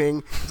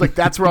screaming. It's like,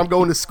 that's where I'm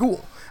going to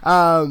school.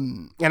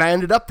 And I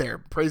ended up there.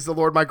 Praise the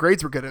Lord, my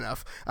grades were good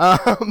enough.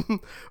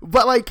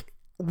 But like,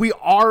 we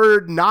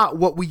are not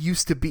what we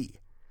used to be,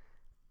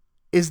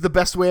 is the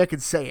best way I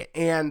could say it.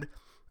 And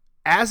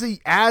as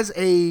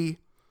a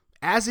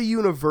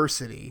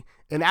university,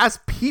 and as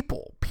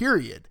people,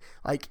 period,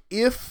 like,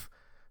 if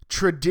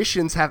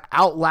traditions have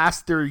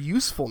outlasted their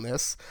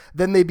usefulness,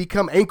 then they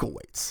become ankle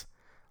weights.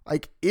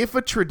 Like, if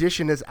a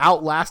tradition has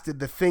outlasted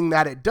the thing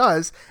that it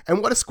does,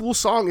 and what a school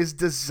song is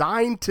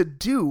designed to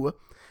do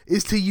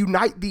is to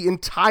unite the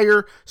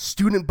entire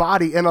student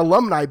body and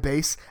alumni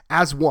base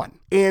as one.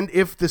 And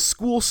if the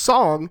school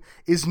song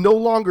is no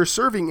longer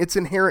serving its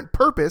inherent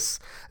purpose,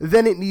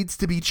 then it needs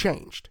to be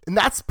changed. And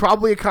that's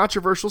probably a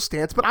controversial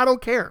stance, but I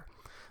don't care.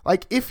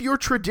 Like, if your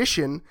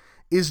tradition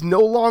is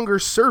no longer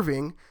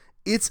serving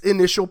its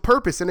initial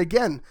purpose, and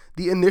again,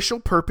 the initial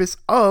purpose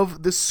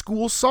of the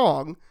school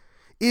song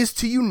is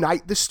to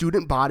unite the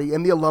student body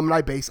and the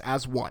alumni base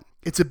as one.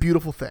 It's a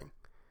beautiful thing.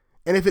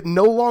 And if it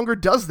no longer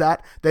does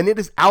that, then it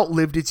has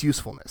outlived its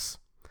usefulness.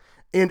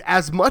 And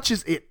as much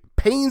as it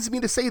pains me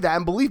to say that,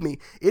 and believe me,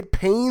 it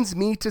pains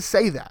me to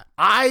say that,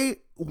 I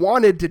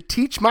wanted to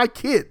teach my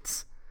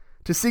kids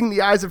to sing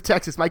the Eyes of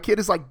Texas. My kid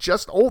is like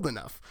just old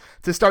enough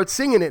to start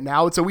singing it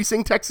now. And so we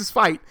sing Texas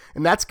Fight,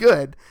 and that's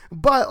good.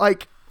 But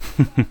like,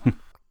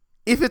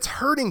 if it's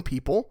hurting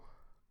people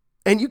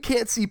and you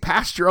can't see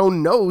past your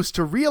own nose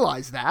to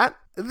realize that,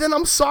 then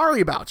I'm sorry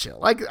about you.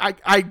 Like,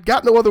 I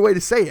got no other way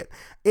to say it.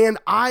 And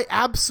I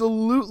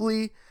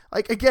absolutely,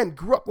 like, again,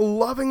 grew up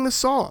loving the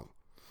song.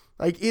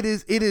 Like, it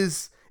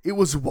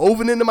was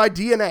woven into my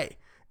DNA.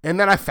 And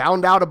then I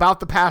found out about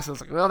the past. I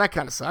was like, well, that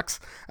kind of sucks.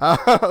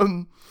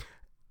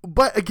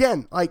 But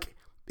again, like,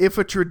 if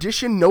a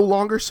tradition no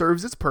longer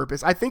serves its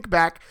purpose, I think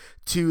back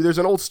to, there's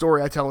an old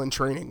story I tell in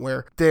training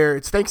where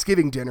it's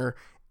Thanksgiving dinner,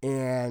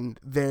 and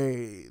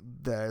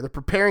they're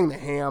preparing the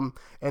ham,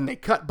 and they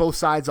cut both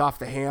sides off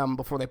the ham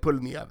before they put it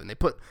in the oven. They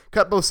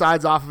cut both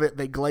sides off of it,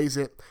 they glaze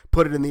it,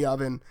 put it in the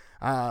oven.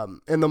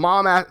 And the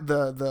mom,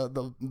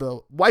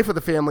 the wife of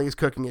the family is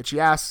cooking it. She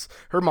asks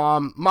her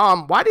mom,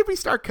 why did we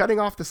start cutting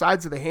off the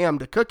sides of the ham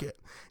to cook it?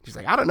 She's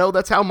like, I don't know.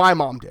 That's how my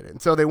mom did it.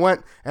 And so they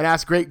went and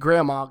asked great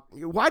grandma,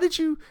 why did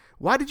you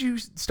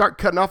start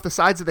cutting off the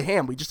sides of the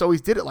ham? We just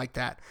always did it like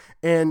that.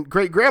 And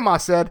great grandma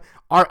said,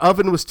 our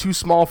oven was too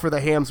small for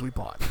the hams we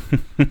bought.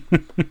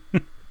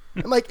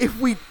 And like,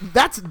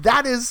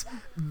 that is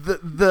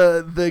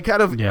the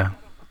kind of,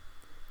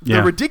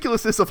 the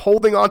ridiculousness of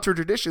holding on to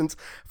traditions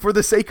for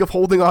the sake of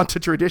holding on to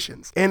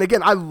traditions. And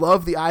again, I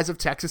love the Eyes of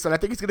Texas, and I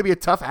think it's going to be a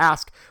tough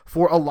ask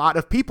for a lot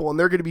of people. And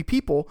there are going to be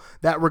people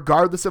that,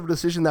 regardless of a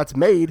decision that's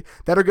made,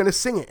 that are going to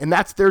sing it, and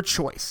that's their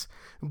choice.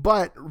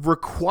 But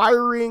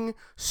requiring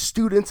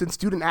students and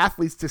student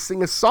athletes to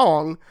sing a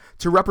song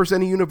to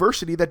represent a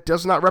university that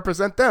does not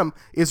represent them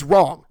is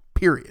wrong,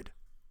 period.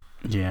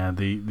 Yeah,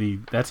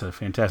 that's a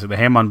fantastic. The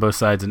ham on both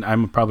sides, and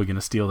I'm probably going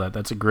to steal that.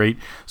 That's a great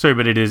story,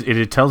 but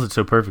it tells it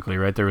so perfectly,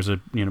 right? There was a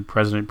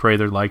President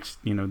Prather liked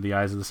the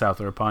eyes of the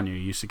South are upon you. He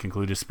used to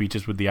conclude his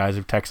speeches with the eyes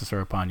of Texas are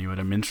upon you at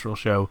a minstrel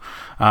show.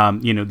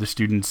 The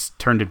students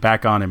turned it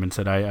back on him and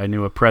said, I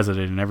knew a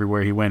president, and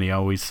everywhere he went, he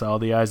always saw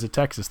the eyes of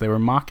Texas. They were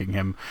mocking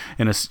him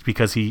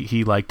because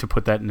he liked to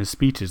put that in his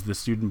speeches. The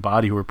student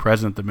body who were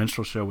present at the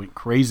minstrel show went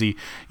crazy,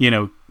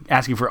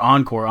 asking for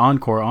encore.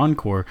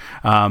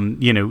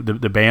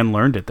 The band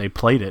learned it, they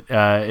played it,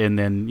 and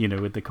then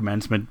at the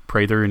commencement,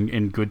 Prather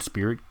in good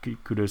spirit,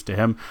 kudos to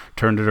him,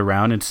 turned it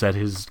around and said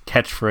his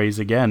catchphrase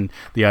again,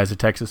 the eyes of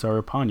Texas are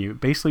upon you.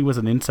 It basically was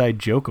an inside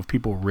joke of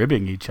people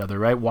ribbing each other,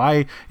 right?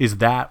 Why is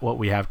that what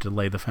we have to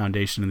lay the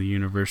foundation of the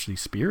university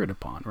spirit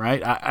upon,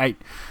 right?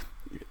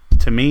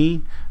 To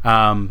me,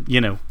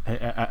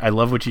 I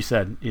love what you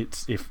said.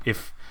 It's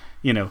if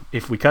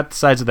we cut the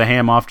sides of the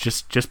ham off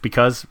just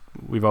because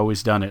we've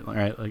always done it,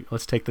 right? Like,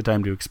 let's take the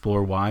time to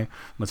explore why.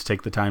 Let's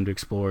take the time to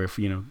explore if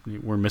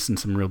we're missing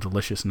some real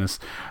deliciousness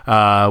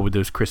with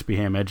those crispy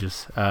ham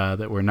edges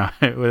that we're not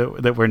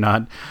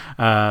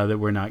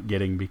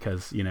getting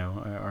because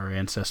our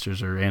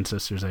ancestors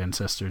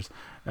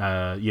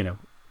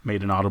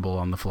made an audible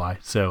on the fly.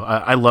 So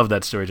I love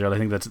that story, Jared. I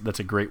think that's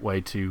a great way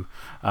to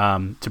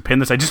pin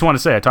this. I just want to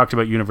say, I talked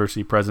about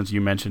university presidents.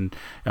 You mentioned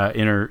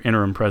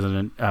interim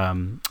president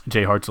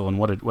Jay Hartzell, and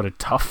what a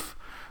tough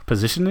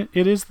position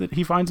it is that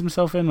he finds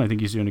himself in. I think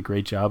he's doing a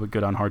great job.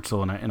 Good on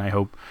Hartzell, and I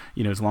hope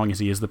as long as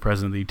he is the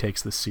president, that he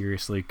takes this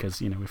seriously,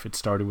 because if it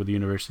started with the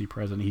university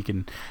president, he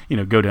can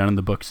go down in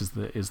the books as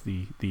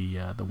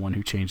the one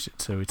who changed it.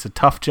 So it's a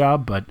tough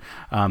job, but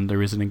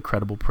there is an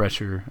incredible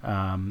pressure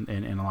and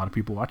a lot of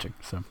people watching.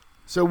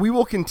 So we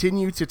will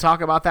continue to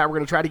talk about that. We're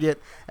going to try to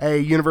get a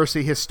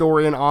university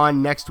historian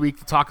on next week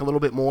to talk a little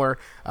bit more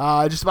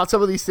just about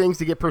some of these things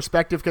to get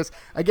perspective. Because,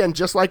 again,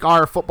 just like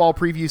our football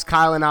previews,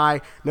 Kyle and I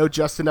know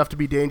just enough to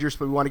be dangerous,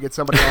 but we want to get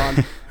somebody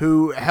on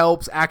who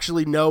helps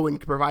actually know and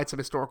provide some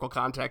historical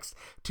context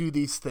to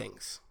these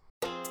things.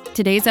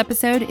 Today's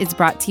episode is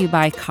brought to you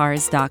by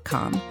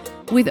Cars.com.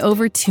 With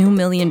over 2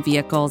 million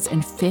vehicles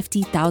and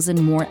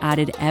 50,000 more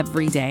added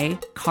every day,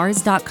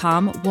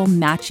 Cars.com will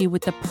match you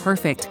with the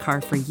perfect car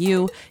for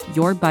you,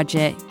 your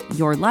budget,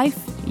 your life,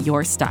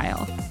 your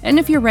style. And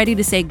if you're ready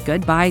to say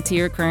goodbye to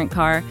your current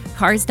car,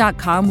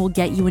 Cars.com will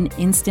get you an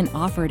instant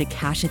offer to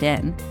cash it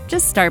in.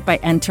 Just start by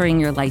entering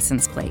your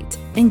license plate,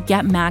 then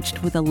get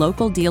matched with a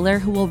local dealer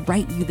who will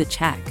write you the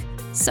check.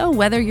 So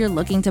whether you're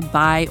looking to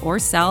buy or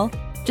sell,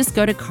 just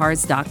go to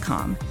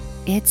Cars.com.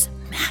 It's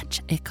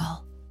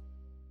magical.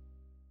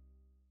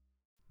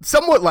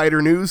 Somewhat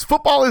lighter news,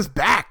 football is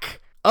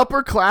back.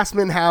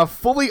 Upperclassmen have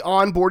fully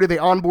onboarded. They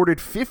onboarded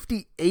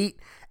 58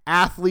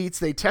 athletes.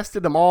 They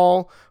tested them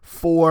all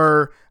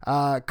for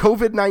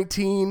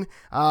COVID-19.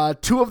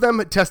 2 of them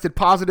tested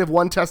positive.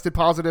 1 tested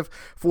positive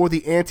for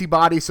the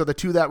antibody. So the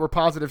 2 that were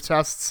positive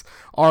tests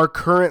are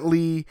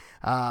currently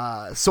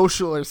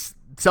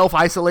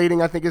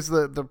self-isolating, I think is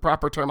the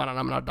proper term. I don't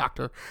know, I'm not a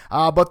doctor.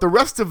 But the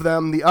rest of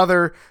them, the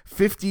other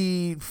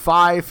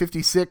 55,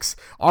 56,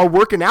 are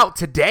working out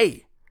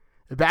today.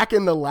 Back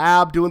in the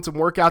lab doing some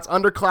workouts.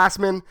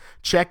 Underclassmen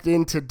checked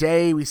in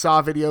today. We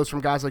saw videos from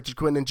guys like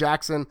Jaquindon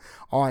Jackson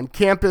on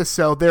campus,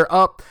 so they're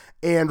up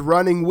and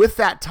running. With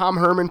that, Tom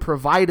Herman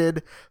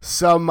provided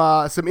some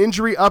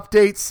injury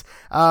updates.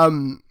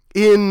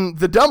 In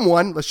the dumb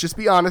one, let's just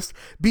be honest,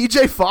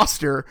 BJ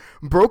Foster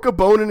broke a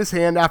bone in his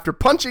hand after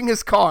punching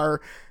his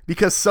car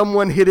because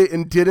someone hit it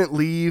and didn't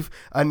leave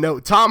a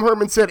note. Tom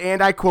Herman said,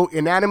 and I quote,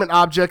 "Inanimate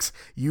objects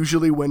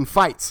usually win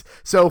fights."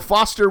 So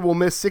Foster will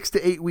miss 6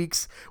 to 8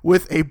 weeks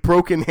with a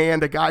broken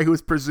hand, a guy who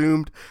is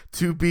presumed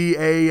to be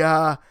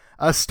a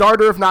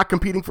starter, if not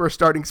competing for a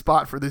starting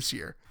spot for this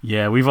year.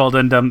 Yeah, we've all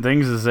done dumb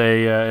things as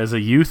a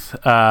youth.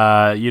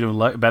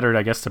 Better,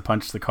 I guess, to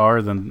punch the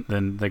car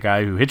than the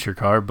guy who hit your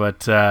car.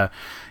 But I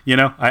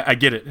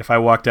get it. If I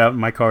walked out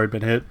and my car had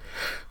been hit,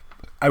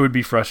 I would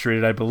be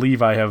frustrated. I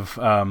believe I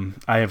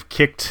have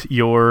kicked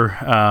your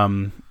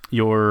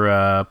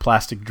your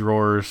plastic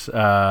drawers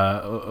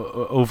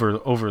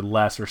over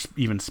less, or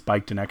even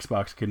spiked an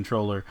Xbox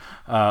controller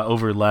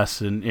over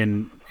less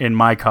in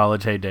my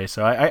college heyday.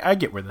 So I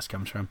get where this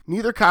comes from.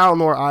 Neither Kyle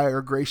nor I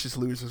are gracious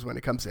losers when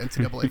it comes to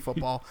NCAA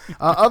football.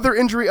 Other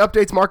injury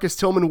updates: Marcus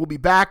Tillman will be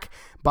back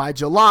by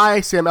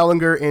July. Sam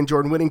Ellinger and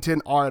Jordan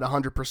Whittington are at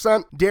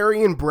 100%.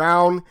 Darian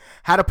Brown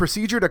had a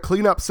procedure to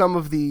clean up some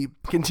of the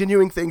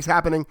continuing things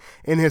happening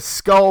in his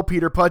skull.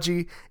 Peter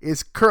Pudgy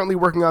is currently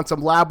working on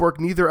some lab work.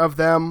 Neither of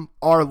them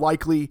are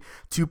likely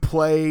to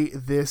play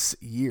this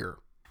year.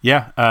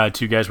 Yeah,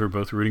 two guys we're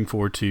both rooting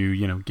for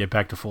to, get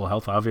back to full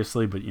health,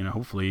 obviously, but,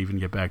 hopefully even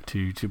get back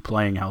to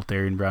playing health.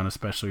 Darian Brown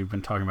especially, we've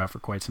been talking about for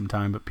quite some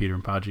time, but Peter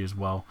and Pudgy as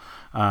well.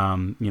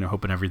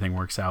 Hoping everything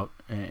works out,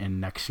 and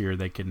next year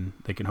they can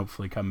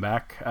hopefully come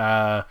back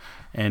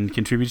and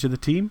contribute to the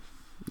team,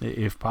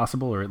 if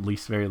possible, or at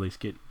least very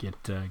least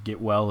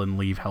get well and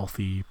leave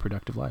healthy,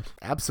 productive lives.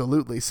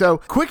 Absolutely. So,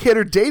 quick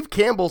hitter, Dave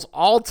Campbell's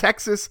All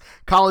Texas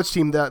College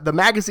Team. The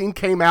magazine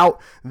came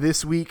out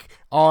this week.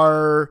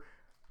 Our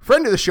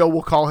friend of the show,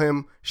 we'll call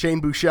him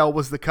Shane Buechele,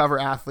 was the cover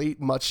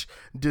athlete, much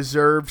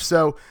deserved.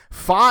 So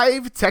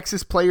 5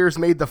 Texas players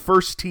made the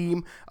first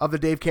team of the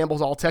Dave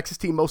Campbell's All-Texas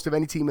Team, most of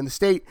any team in the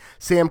state.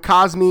 Sam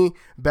Cosme,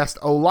 best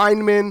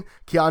O-lineman.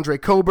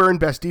 Keandre Coburn,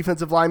 best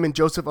defensive lineman.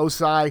 Joseph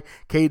Osai,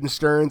 Caden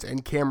Stearns,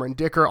 and Cameron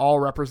Dicker, all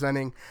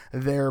representing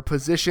their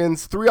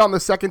positions. 3 on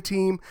the second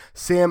team: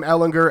 Sam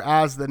Ellinger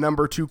as the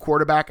number 2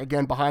 quarterback,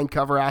 again behind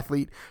cover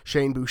athlete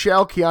Shane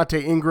Buechele,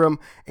 Keontae Ingram,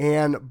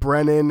 and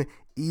Brennan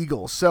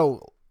Eagle.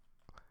 So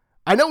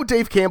I know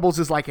Dave Campbell's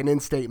is like an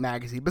in-state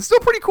magazine, but still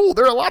pretty cool.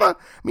 There's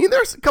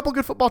a couple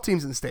good football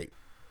teams in the state.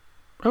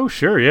 Oh,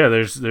 sure. Yeah,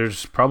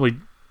 there's probably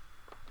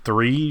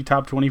 3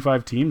 top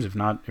 25 teams, if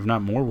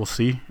not more. We'll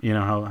see,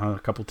 how a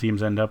couple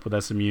teams end up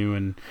with SMU,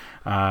 and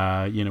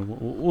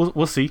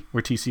we'll see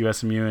where TCU,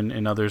 SMU,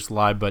 and others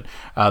lie. But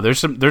there's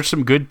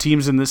some good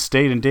teams in this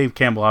state, and Dave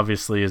Campbell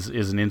obviously is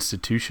an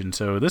institution.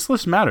 So this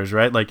list matters,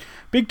 right? Like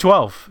Big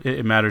 12,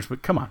 it matters,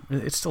 but come on,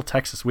 it's still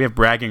Texas. We have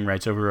bragging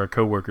rights over our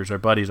coworkers, our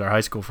buddies, our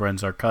high school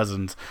friends, our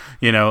cousins,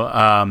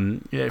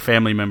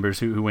 family members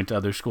who went to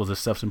other schools. This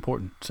stuff's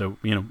important. So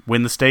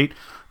win the state,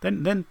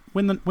 then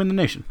win the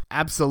nation.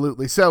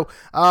 Absolutely. So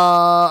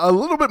a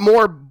little bit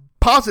more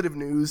positive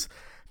news.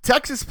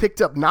 Texas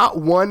picked up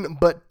not 1,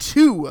 but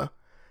 2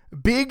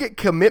 big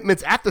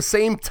commitments at the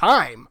same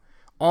time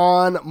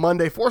on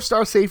Monday.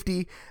 4-star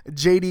safety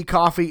J.D.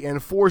 Coffey and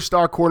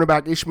 4-star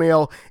cornerback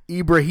Ishmael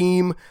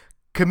Ibrahim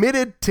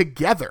committed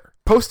together.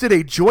 Posted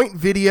a joint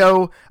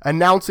video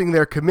announcing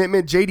their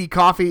commitment. J.D.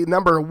 Coffey,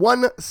 number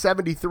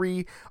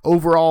 173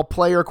 overall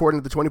player,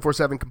 according to the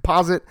 24/7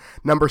 composite.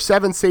 Number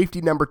 7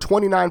 safety, number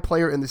 29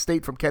 player in the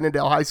state from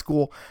Kennedale High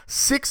School.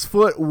 6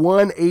 foot,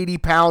 180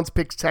 pounds,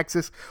 picks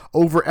Texas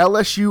over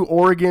LSU,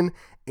 Oregon,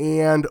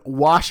 and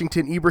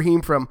Washington.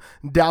 Ibrahim from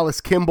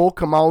Dallas Kimball.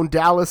 Come on,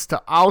 Dallas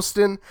to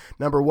Austin.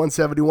 Number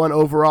 171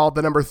 overall.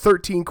 The number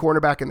 13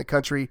 cornerback in the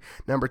country.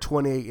 Number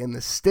 28 in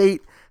the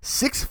state.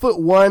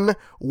 6'1",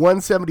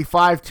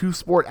 175,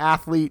 2-sport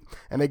athlete.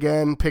 And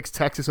again, picks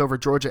Texas over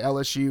Georgia,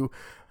 LSU,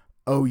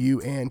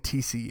 OU, and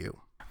TCU.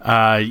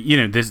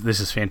 This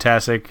is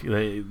fantastic.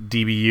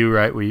 DBU,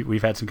 right?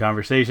 We've had some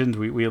conversations.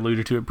 We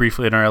alluded to it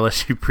briefly in our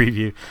LSU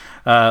preview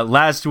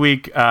last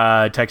week.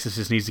 Texas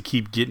just needs to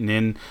keep getting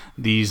in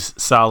these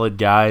solid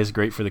guys.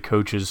 Great for the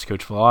coaches,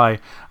 Coach Fly,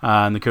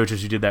 and the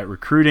coaches who did that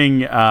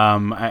recruiting.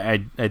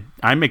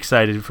 I'm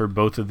excited for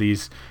both of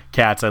these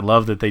cats. I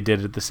love that they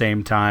did it at the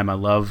same time. I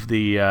love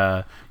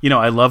I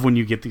love when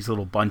you get these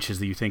little bunches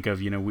that you think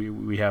of.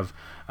 We have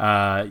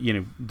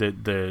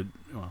the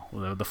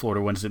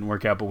Florida ones didn't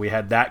work out, but we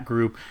had that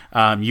group.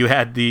 You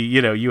had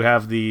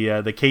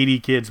the Katy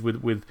kids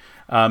with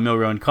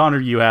Milrow and Connor.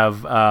 You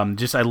have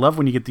I love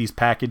when you get these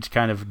package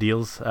kind of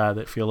deals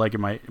that feel like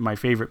my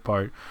favorite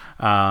part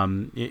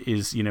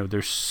is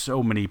there's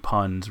so many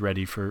puns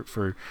ready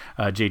for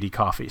JD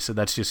Coffee, so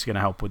that's just going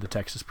to help with the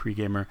Texas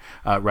pregamer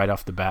right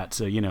off the bat.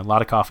 So a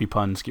lot of coffee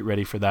puns. Get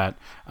ready for that.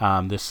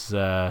 This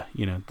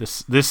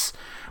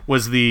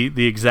was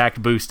the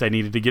exact boost I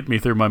needed to get me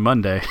through my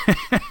Monday.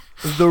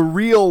 The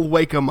real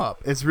wake 'em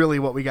up is really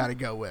what we got to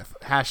go with.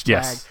 #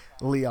 Yes.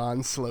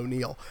 Leon Slow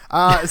Neal.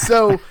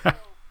 So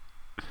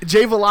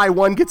Jay Valai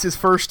 1 gets his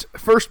first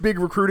big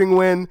recruiting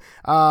win.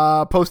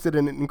 Posted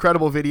an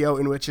incredible video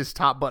in which his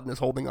top button is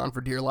holding on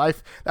for dear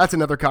life. That's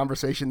another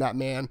conversation. That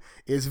man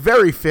is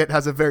very fit,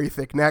 has a very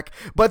thick neck.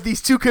 But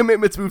these 2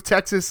 commitments move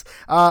Texas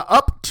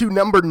up to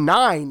number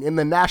 9 in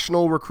the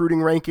national recruiting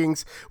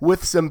rankings,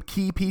 with some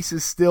key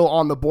pieces still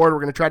on the board. We're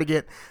going to try to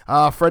get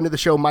a friend of the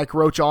show, Mike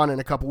Roach, on in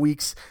a couple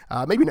weeks.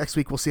 Maybe next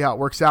week. We'll see how it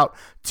works out,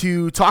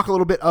 to talk a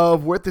little bit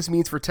of what this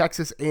means for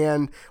Texas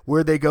and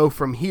where they go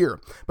from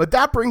here. But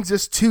that brings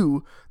us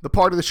to the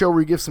part of the show where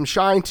we give some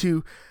shine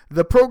to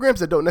the programs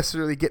that don't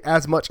necessarily get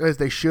as much as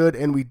they should,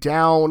 and we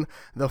down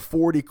the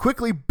 40.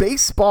 Quickly,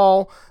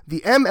 baseball,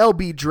 the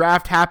MLB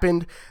draft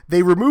happened.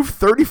 They removed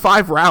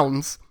 35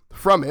 rounds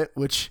from it,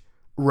 which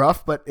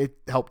rough, but it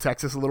helped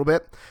Texas a little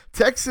bit.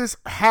 Texas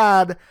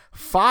had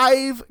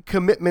 5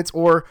 commitments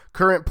or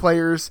current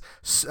players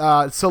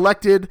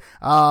selected.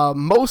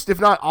 Most, if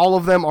not all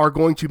of them, are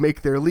going to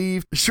make their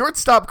leave.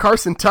 Shortstop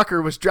Carson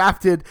Tucker was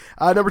drafted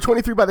number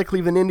 23 by the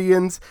Cleveland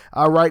Indians.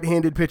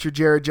 Right-handed pitcher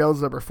Jared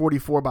Jones, number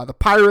 44 by the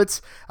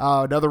Pirates.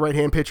 Another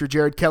right-hand pitcher,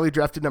 Jared Kelly,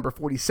 drafted number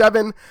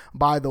 47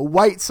 by the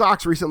White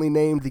Sox, recently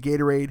named the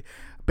Gatorade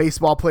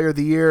Baseball Player of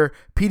the Year.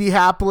 Petey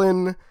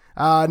Haplin,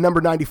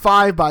 number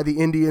 95 by the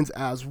Indians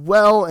as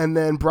well. And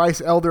then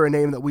Bryce Elder, a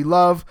name that we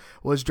love,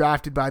 was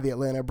drafted by the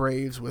Atlanta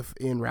Braves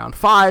in round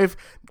 5,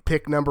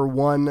 pick number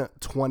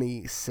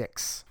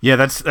 126. Yeah,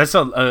 that's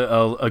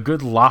a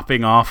good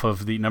lopping off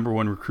of the number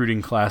 1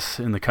 recruiting class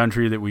in the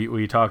country that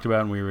we talked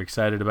about and we were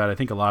excited about. I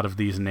think a lot of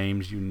these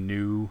names you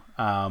knew.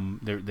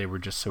 They were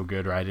just so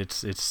good, right?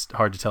 It's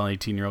hard to tell an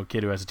 18-year-old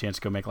kid who has a chance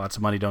to go make lots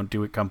of money, don't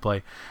do it, come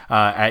play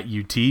at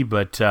UT.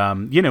 But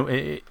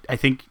I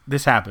think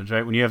this happens,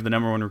 right? When you have the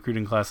number 1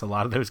 recruiting class, a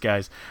lot of those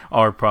guys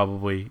are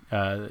probably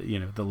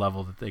the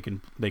level that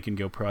they can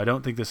go pro. I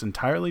don't think this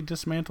entirely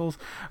dismantles.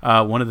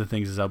 One of the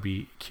things is I'll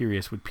be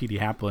curious with Petey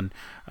Haplin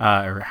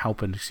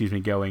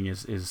going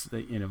is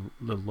the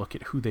look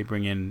at who they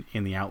bring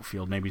in the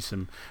outfield. Maybe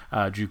some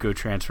JUCO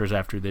transfers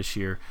after this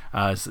year.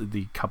 As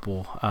the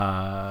couple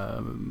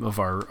of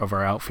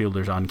our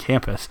outfielders on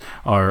campus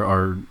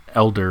are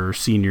elder or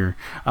senior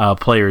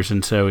players,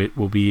 and so it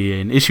will be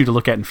an issue to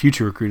look at in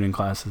future recruiting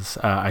classes,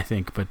 I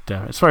think. But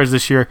as far as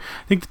this year,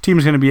 I think the team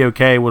is going to be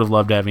okay. Would have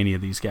loved to have any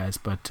of these guys,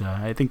 but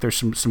I think there's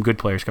some good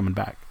players coming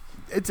back.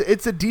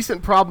 It's a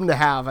decent problem to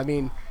have. I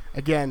mean,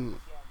 again,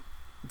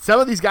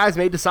 some of these guys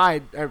may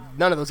decide, or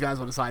none of those guys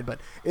will decide,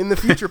 but in the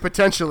future,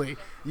 potentially,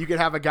 you could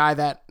have a guy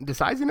that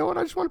decides, you know what,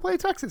 I just want to play at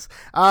Texas.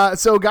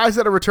 So guys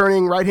that are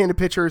returning, right-handed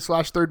pitcher /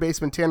 third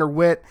baseman Tanner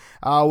Witt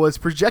was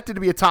projected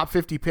to be a top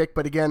 50 pick,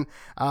 but again,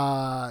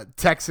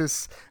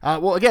 Texas,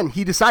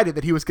 he decided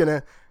that he was going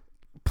to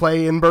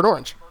play in Burnt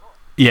Orange.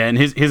 Yeah, and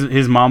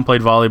his mom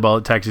played volleyball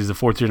at Texas, a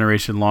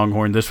 4th-generation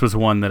Longhorn. This was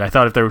one that I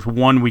thought if there was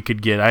one we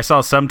could get, I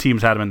saw some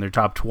teams had him in their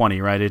top 20,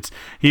 right?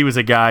 He was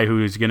a guy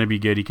who is going to be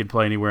good. He could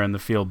play anywhere on the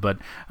field, but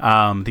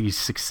I think he's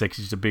 6'6".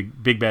 He's a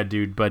big bad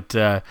dude. But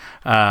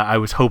I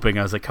was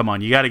like, come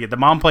on, you got to get the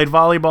mom played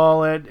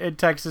volleyball at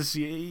Texas.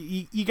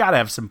 You got to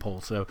have some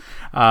pull. So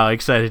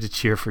excited to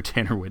cheer for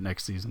Tanner Witt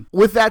next season.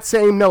 With that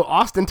same note,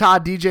 Austin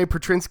Todd, DJ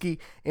Petrinsky,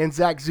 and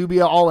Zach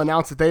Zubia all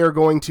announced that they are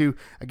going to,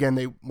 again,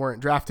 they weren't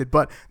drafted,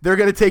 but they're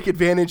going to take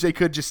advantage. They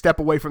could just step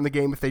away from the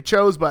game if they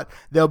chose, but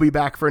they'll be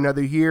back for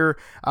another year.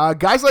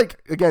 Guys like,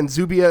 again,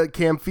 Zubia,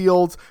 Cam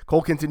Fields,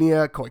 Cole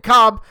Quintanilla, Coy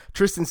Cobb,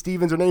 Tristan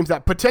Stevens are names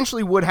that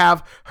potentially would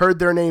have heard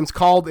their names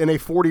called in a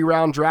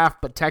 40-round draft,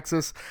 but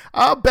Texas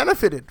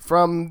benefited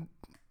from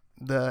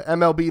the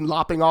MLB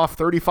lopping off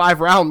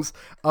 35 rounds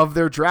of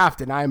their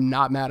draft, and I'm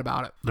not mad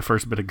about it. The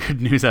first bit of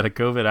good news out of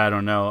COVID, I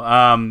don't know.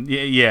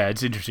 Yeah,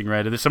 it's interesting,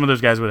 right? Some of those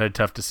guys would have had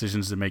tough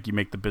decisions to make. You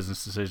make the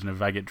business decision.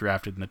 If I get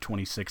drafted in the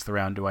 26th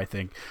round, do I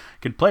think I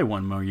could play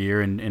one more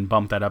year and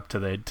bump that up to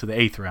the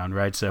 8th round,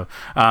 right? So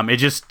it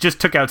just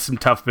took out some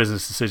tough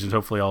business decisions.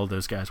 Hopefully all of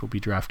those guys will be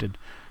drafted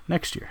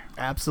next year.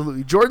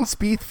 Absolutely. Jordan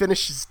Spieth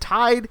finishes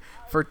tied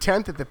for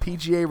 10th at the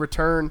PGA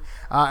return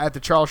at the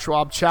Charles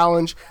Schwab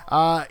Challenge.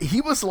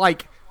 He was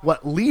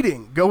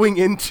leading going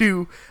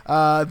into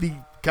the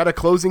kind of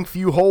closing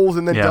few holes,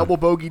 and then double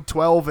bogeyed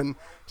 12 and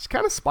just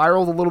kind of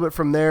spiraled a little bit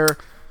from there.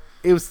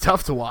 It was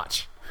tough to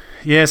watch.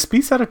 Yeah,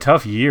 Spieth's had a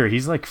tough year.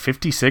 He's like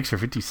 56 or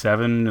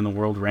 57 in the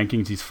world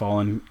rankings. He's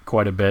fallen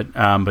quite a bit.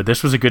 But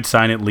this was a good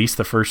sign. At least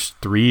the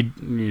first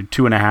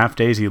 2.5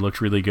 days, he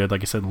looked really good.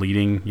 Like I said,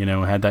 leading.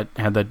 Had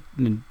that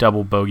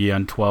double bogey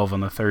on 12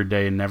 on the third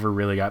day, and never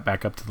really got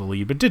back up to the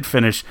lead. But did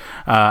finish.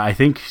 I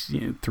think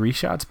 3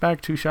 shots back,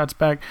 2 shots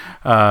back,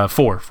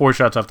 4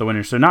 shots off the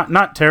winner. So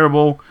not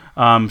terrible.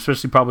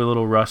 Especially probably a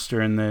little rust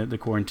during the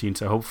quarantine.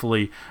 So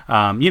hopefully,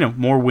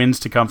 more wins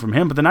to come from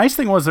him. But the nice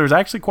thing was there was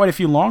actually quite a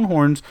few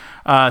Longhorns,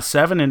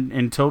 7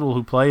 in total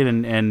who played,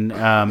 and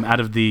out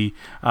of the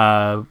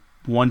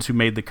ones who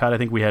made the cut, I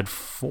think we had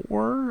 3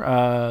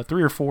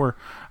 or 4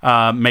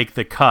 make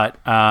the cut.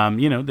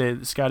 The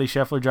Scotty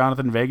Scheffler,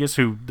 Jonathan Vegas,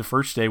 who the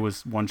first day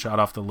was 1 shot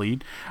off the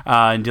lead,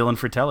 and Dylan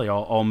Fratelli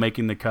all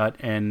making the cut.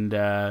 And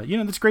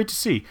that's great to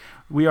see.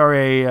 We are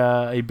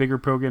a bigger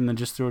program than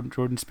just Jordan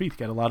Spieth.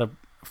 Got a lot of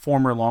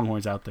former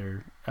Longhorns out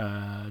there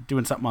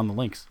doing something on the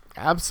links.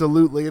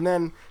 Absolutely. And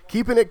then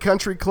keeping it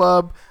country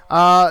club,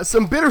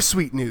 some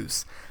bittersweet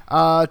news. 2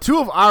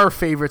 of our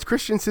favorites,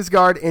 Christian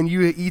Sisgard and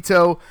Yuya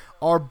Ito,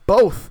 are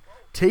both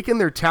taking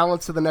their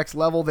talents to the next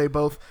level. They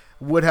both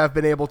would have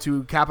been able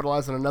to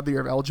capitalize on another year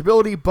of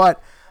eligibility,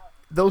 but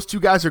those 2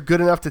 guys are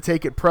good enough to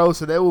take it pro,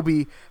 so they will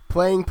be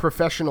playing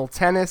professional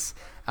tennis.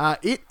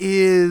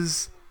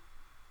 It's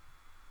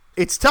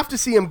tough to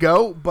see them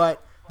go,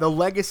 but the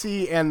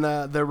legacy and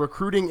the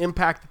recruiting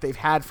impact that they've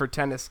had for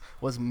tennis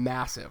was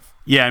massive.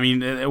 Yeah, I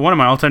mean, one of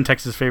my all-time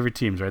Texas favorite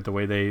teams, right? The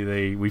way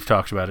they we've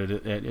talked about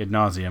it ad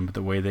nauseum, but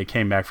the way they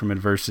came back from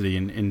adversity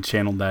and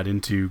channeled that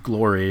into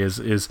glory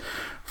is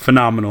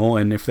phenomenal.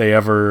 And if they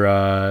ever,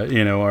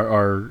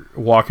 are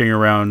walking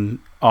around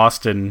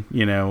Austin,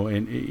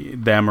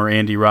 and them or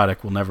Andy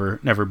Roddick will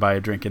never buy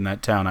a drink in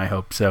that town, I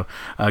hope. So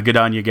good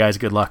on you guys.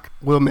 Good luck.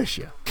 We'll miss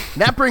you.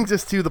 That brings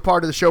us to the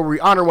part of the show where we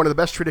honor one of the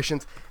best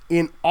traditions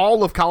in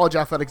all of college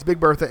athletics, Big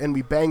Bertha, and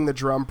we bang the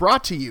drum,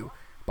 brought to you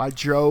by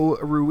Joe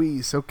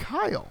Ruiz. So,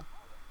 Kyle,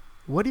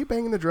 what are you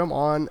banging the drum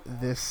on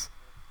this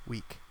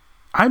week?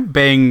 I'm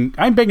banging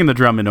the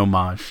drum in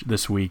homage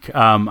this week.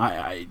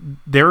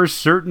 There are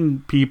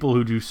certain people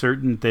who do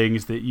certain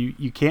things that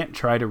you can't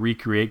try to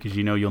recreate because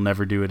you'll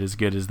never do it as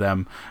good as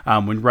them.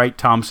 When Wright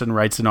Thompson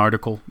writes an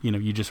article,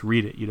 you just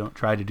read it. You don't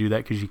try to do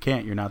that because you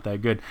can't. You're not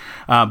that good.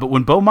 But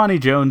when Bomani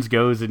Jones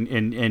goes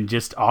and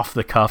just off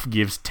the cuff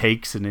gives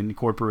takes and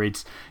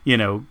incorporates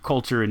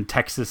culture in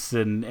Texas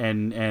and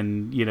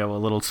a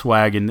little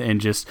swag and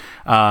just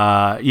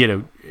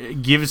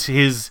gives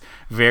his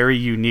very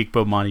unique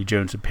Bomani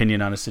Jones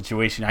opinion on a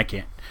situation, I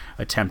can't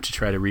attempt to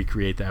try to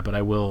recreate that, but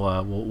I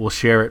will. We'll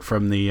share it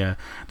from the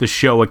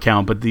show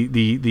account. But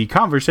the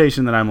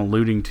conversation that I'm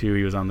alluding to,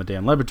 he was on the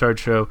Dan Le Batard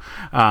show,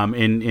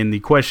 and the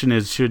question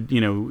is, should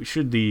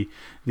the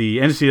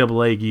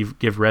NCAA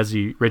give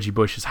Reggie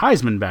Bush his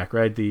Heisman back?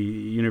 Right, the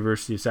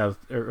University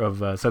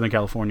of Southern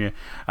California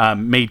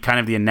made kind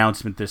of the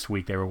announcement this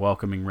week. They were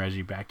welcoming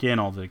Reggie back in.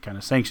 All the kind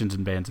of sanctions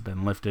and bans have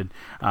been lifted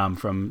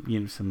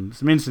from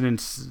some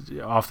incidents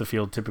off the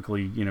field,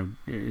 typically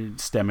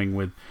stemming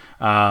with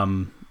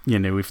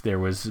if there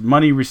was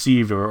money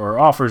received or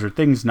offers or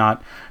things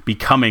not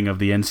becoming of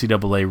the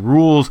NCAA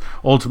rules,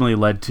 ultimately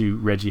led to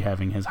Reggie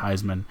having his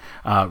Heisman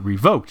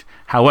revoked.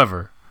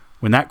 However,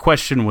 when that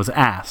question was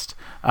asked,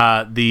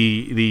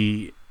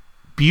 the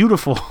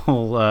beautiful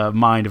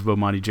mind of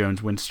Bomani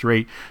Jones went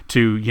straight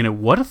to,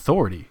 what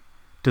authority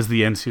does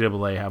the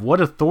NCAA have? What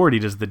authority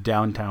does the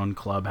downtown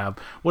club have?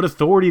 What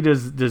authority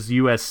does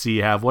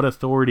USC have? What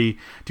authority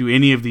do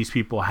any of these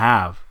people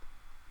have?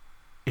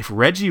 If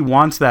Reggie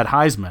wants that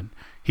Heisman,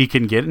 he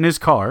can get in his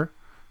car,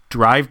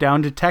 drive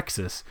down to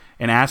Texas,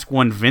 and ask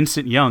one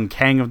Vincent Young,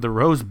 King of the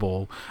Rose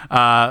Bowl,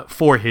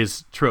 for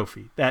his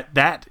trophy.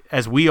 That,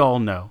 as we all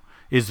know,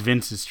 is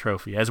Vince's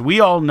trophy. As we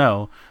all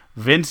know,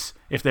 Vince,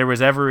 if there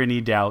was ever any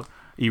doubt,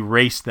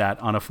 erased that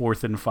on a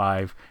 4th and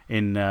 5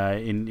 in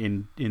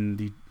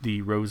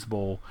the Rose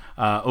Bowl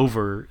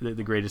over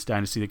the greatest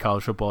dynasty that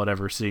college football had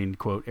ever seen,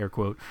 quote, air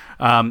quote.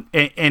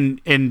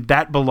 And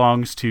that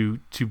belongs to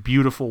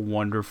beautiful,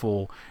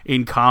 wonderful,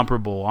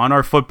 incomparable, on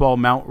our football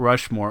Mount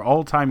Rushmore,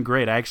 all-time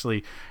great. I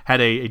actually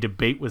had a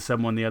debate with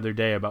someone the other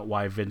day about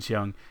why Vince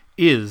Young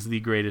is the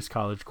greatest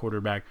college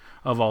quarterback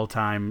of all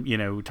time.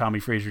 Tommy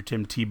Frazier,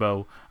 Tim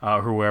Tebow,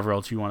 or whoever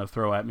else you want to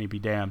throw at me, be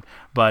damned.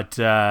 But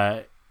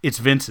it's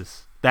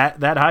Vince's.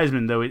 That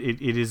Heisman, though, it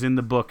is in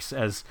the books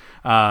as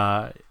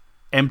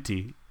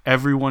empty.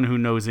 Everyone who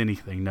knows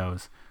anything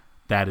knows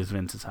that is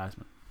Vince's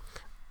Heisman.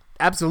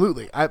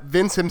 Absolutely.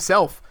 Vince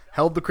himself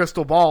held the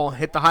crystal ball,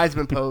 hit the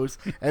Heisman pose,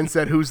 and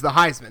said, "Who's the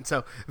Heisman?"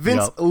 So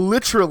Vince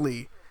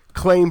literally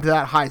claimed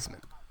that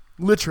Heisman.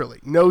 Literally.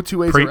 No two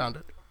ways around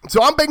it.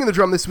 So I'm banging the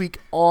drum this week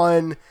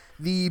on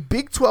the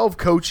Big 12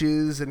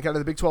 coaches and kind of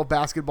the Big 12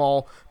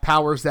 basketball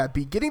powers that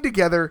be getting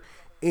together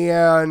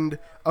and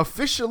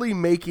officially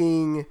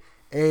making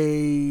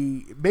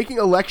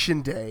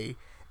Election Day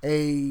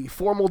a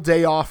formal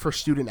day off for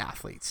student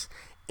athletes.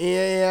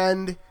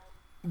 And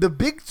the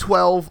Big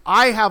 12,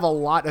 I have a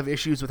lot of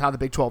issues with how the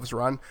Big 12 is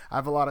run. I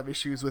have a lot of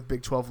issues with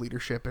Big 12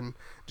 leadership and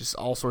just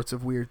all sorts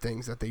of weird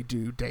things that they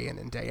do day in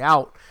and day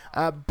out.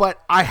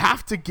 But I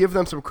have to give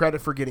them some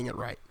credit for getting it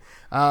right.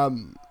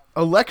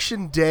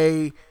 Election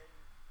Day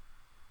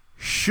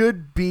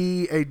should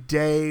be a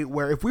day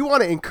where, if we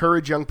want to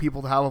encourage young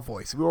people to have a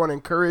voice, if we want to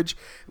encourage,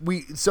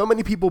 so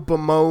many people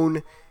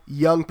bemoan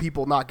young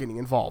people not getting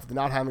involved and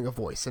not having a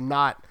voice and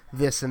not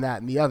this and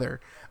that and the other.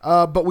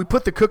 But we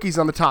put the cookies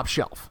on the top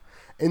shelf.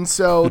 And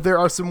so there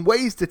are some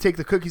ways to take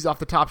the cookies off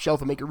the top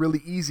shelf and make it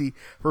really easy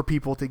for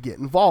people to get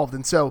involved.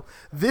 And so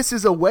this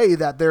is a way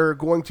that they're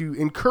going to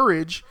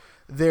encourage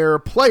their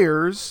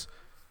players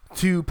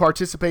to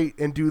participate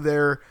and do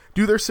their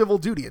civil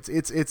duty.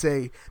 It's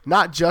a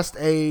not just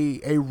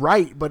a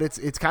right, but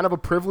it's kind of a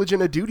privilege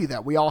and a duty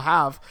that we all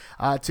have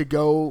to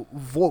go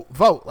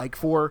vote. Like,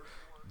 for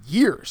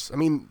years, I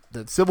mean,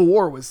 the Civil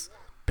War was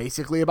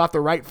basically about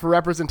the right for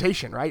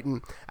representation, right?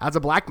 And as a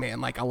black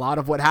man, like, a lot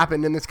of what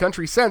happened in this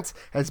country since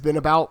has been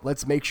about,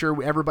 let's make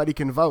sure everybody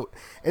can vote.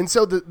 And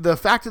so the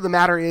fact of the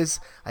matter is,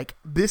 like,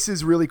 this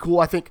is really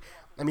cool.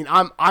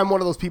 I'm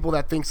one of those people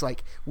that thinks,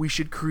 like, we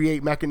should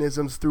create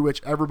mechanisms through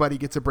which everybody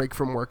gets a break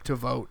from work to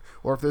vote,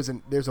 or if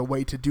there's a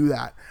way to do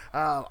that.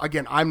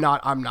 Again, I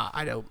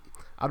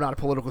I'm not a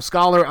political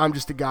scholar. I'm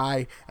just a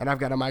guy, and I've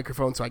got a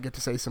microphone, so I get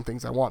to say some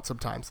things I want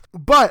sometimes.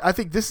 But I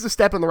think this is a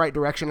step in the right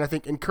direction. I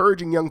think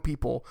encouraging young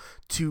people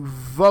to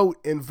vote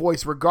and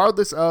voice,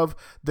 regardless of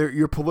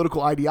your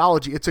political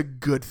ideology, it's a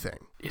good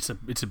thing. It's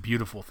a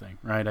beautiful thing,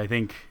 right? I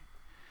think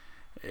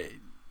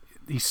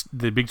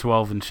the Big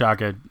 12 and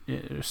Shaka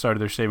started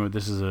their statement,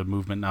 this is a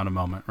movement, not a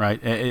moment,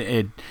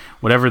 right?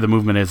 Whatever the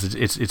movement is,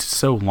 it's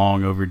so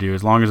long overdue.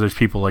 As long as there's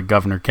people like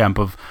Governor Kemp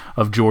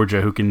of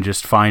Georgia who can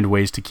just find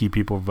ways to keep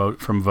people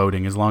from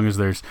voting, as long as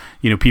there's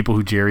people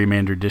who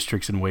gerrymander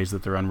districts in ways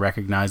that they're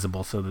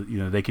unrecognizable so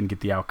that they can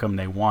get the outcome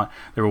they want,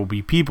 there will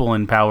be people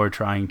in power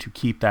trying to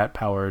keep that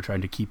power,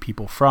 trying to keep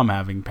people from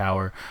having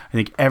power. I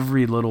think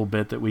every little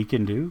bit that we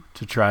can do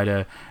to try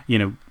to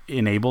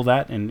enable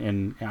that,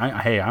 and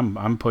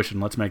I'm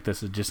pushing. Let's make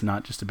this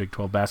not just a Big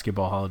 12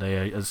 basketball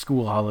holiday, a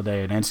school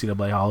holiday, an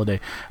NCAA holiday,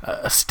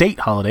 a state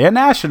holiday, a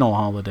national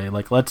holiday.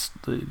 Like,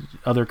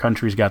 other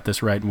countries got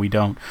this right and we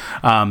don't.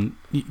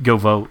 Go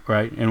vote,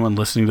 right? Anyone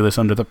listening to this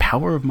under the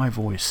power of my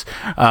voice,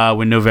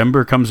 when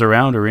November comes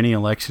around, or any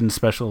elections,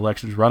 special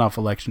elections, runoff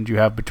elections you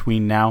have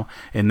between now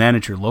and then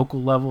at your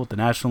local level, at the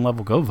national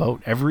level, go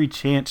vote. Every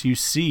chance you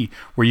see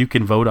where you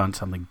can vote on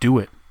something, do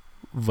it.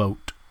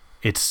 Vote.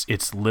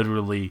 It's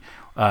literally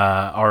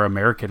our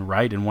American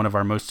right and one of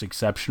our most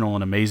exceptional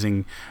and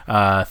amazing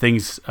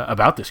things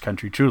about this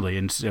country, truly.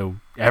 And so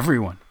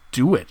everyone,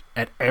 do it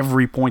at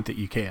every point that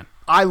you can.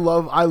 I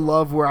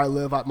love where I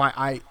live.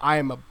 I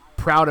am a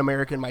proud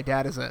American. My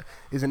dad is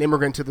an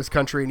immigrant to this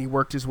country, and he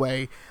worked his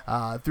way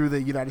through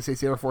the United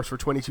States Air Force for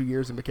 22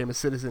 years and became a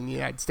citizen in the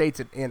United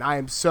States. And I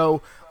am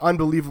so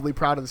unbelievably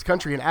proud of this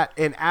country.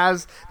 And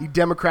as the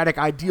democratic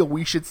ideal,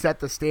 we should set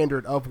the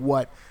standard of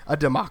what a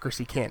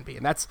democracy can be.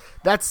 And that's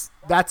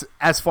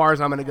as far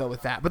as I'm going to go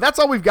with that. But that's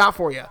all we've got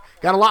for you.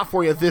 Got a lot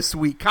for you this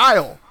week.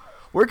 Kyle,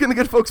 where can the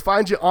good folks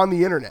find you on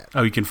the internet?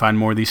 Oh, you can find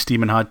more of these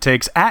steaming hot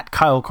takes at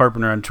Kyle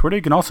Carpenter on Twitter.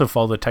 You can also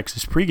follow the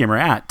Texas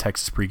Pregamer at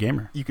Texas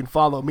Pregamer. You can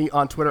follow me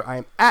on Twitter. I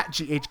am at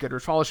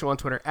GHGoodrich. Follow the show on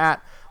Twitter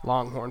at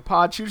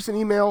LonghornPod. Shoot us an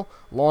email,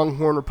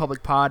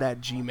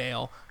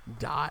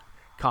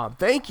 longhornrepublicpod@gmail.com.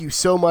 Thank you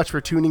so much for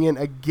tuning in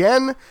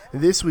again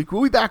this week.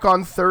 We'll be back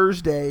on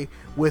Thursday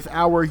with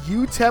our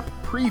UTEP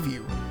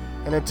preview.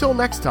 And until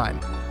next time,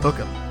 hook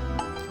 'em.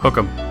 Hook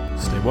 'em.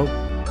 Stay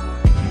woke.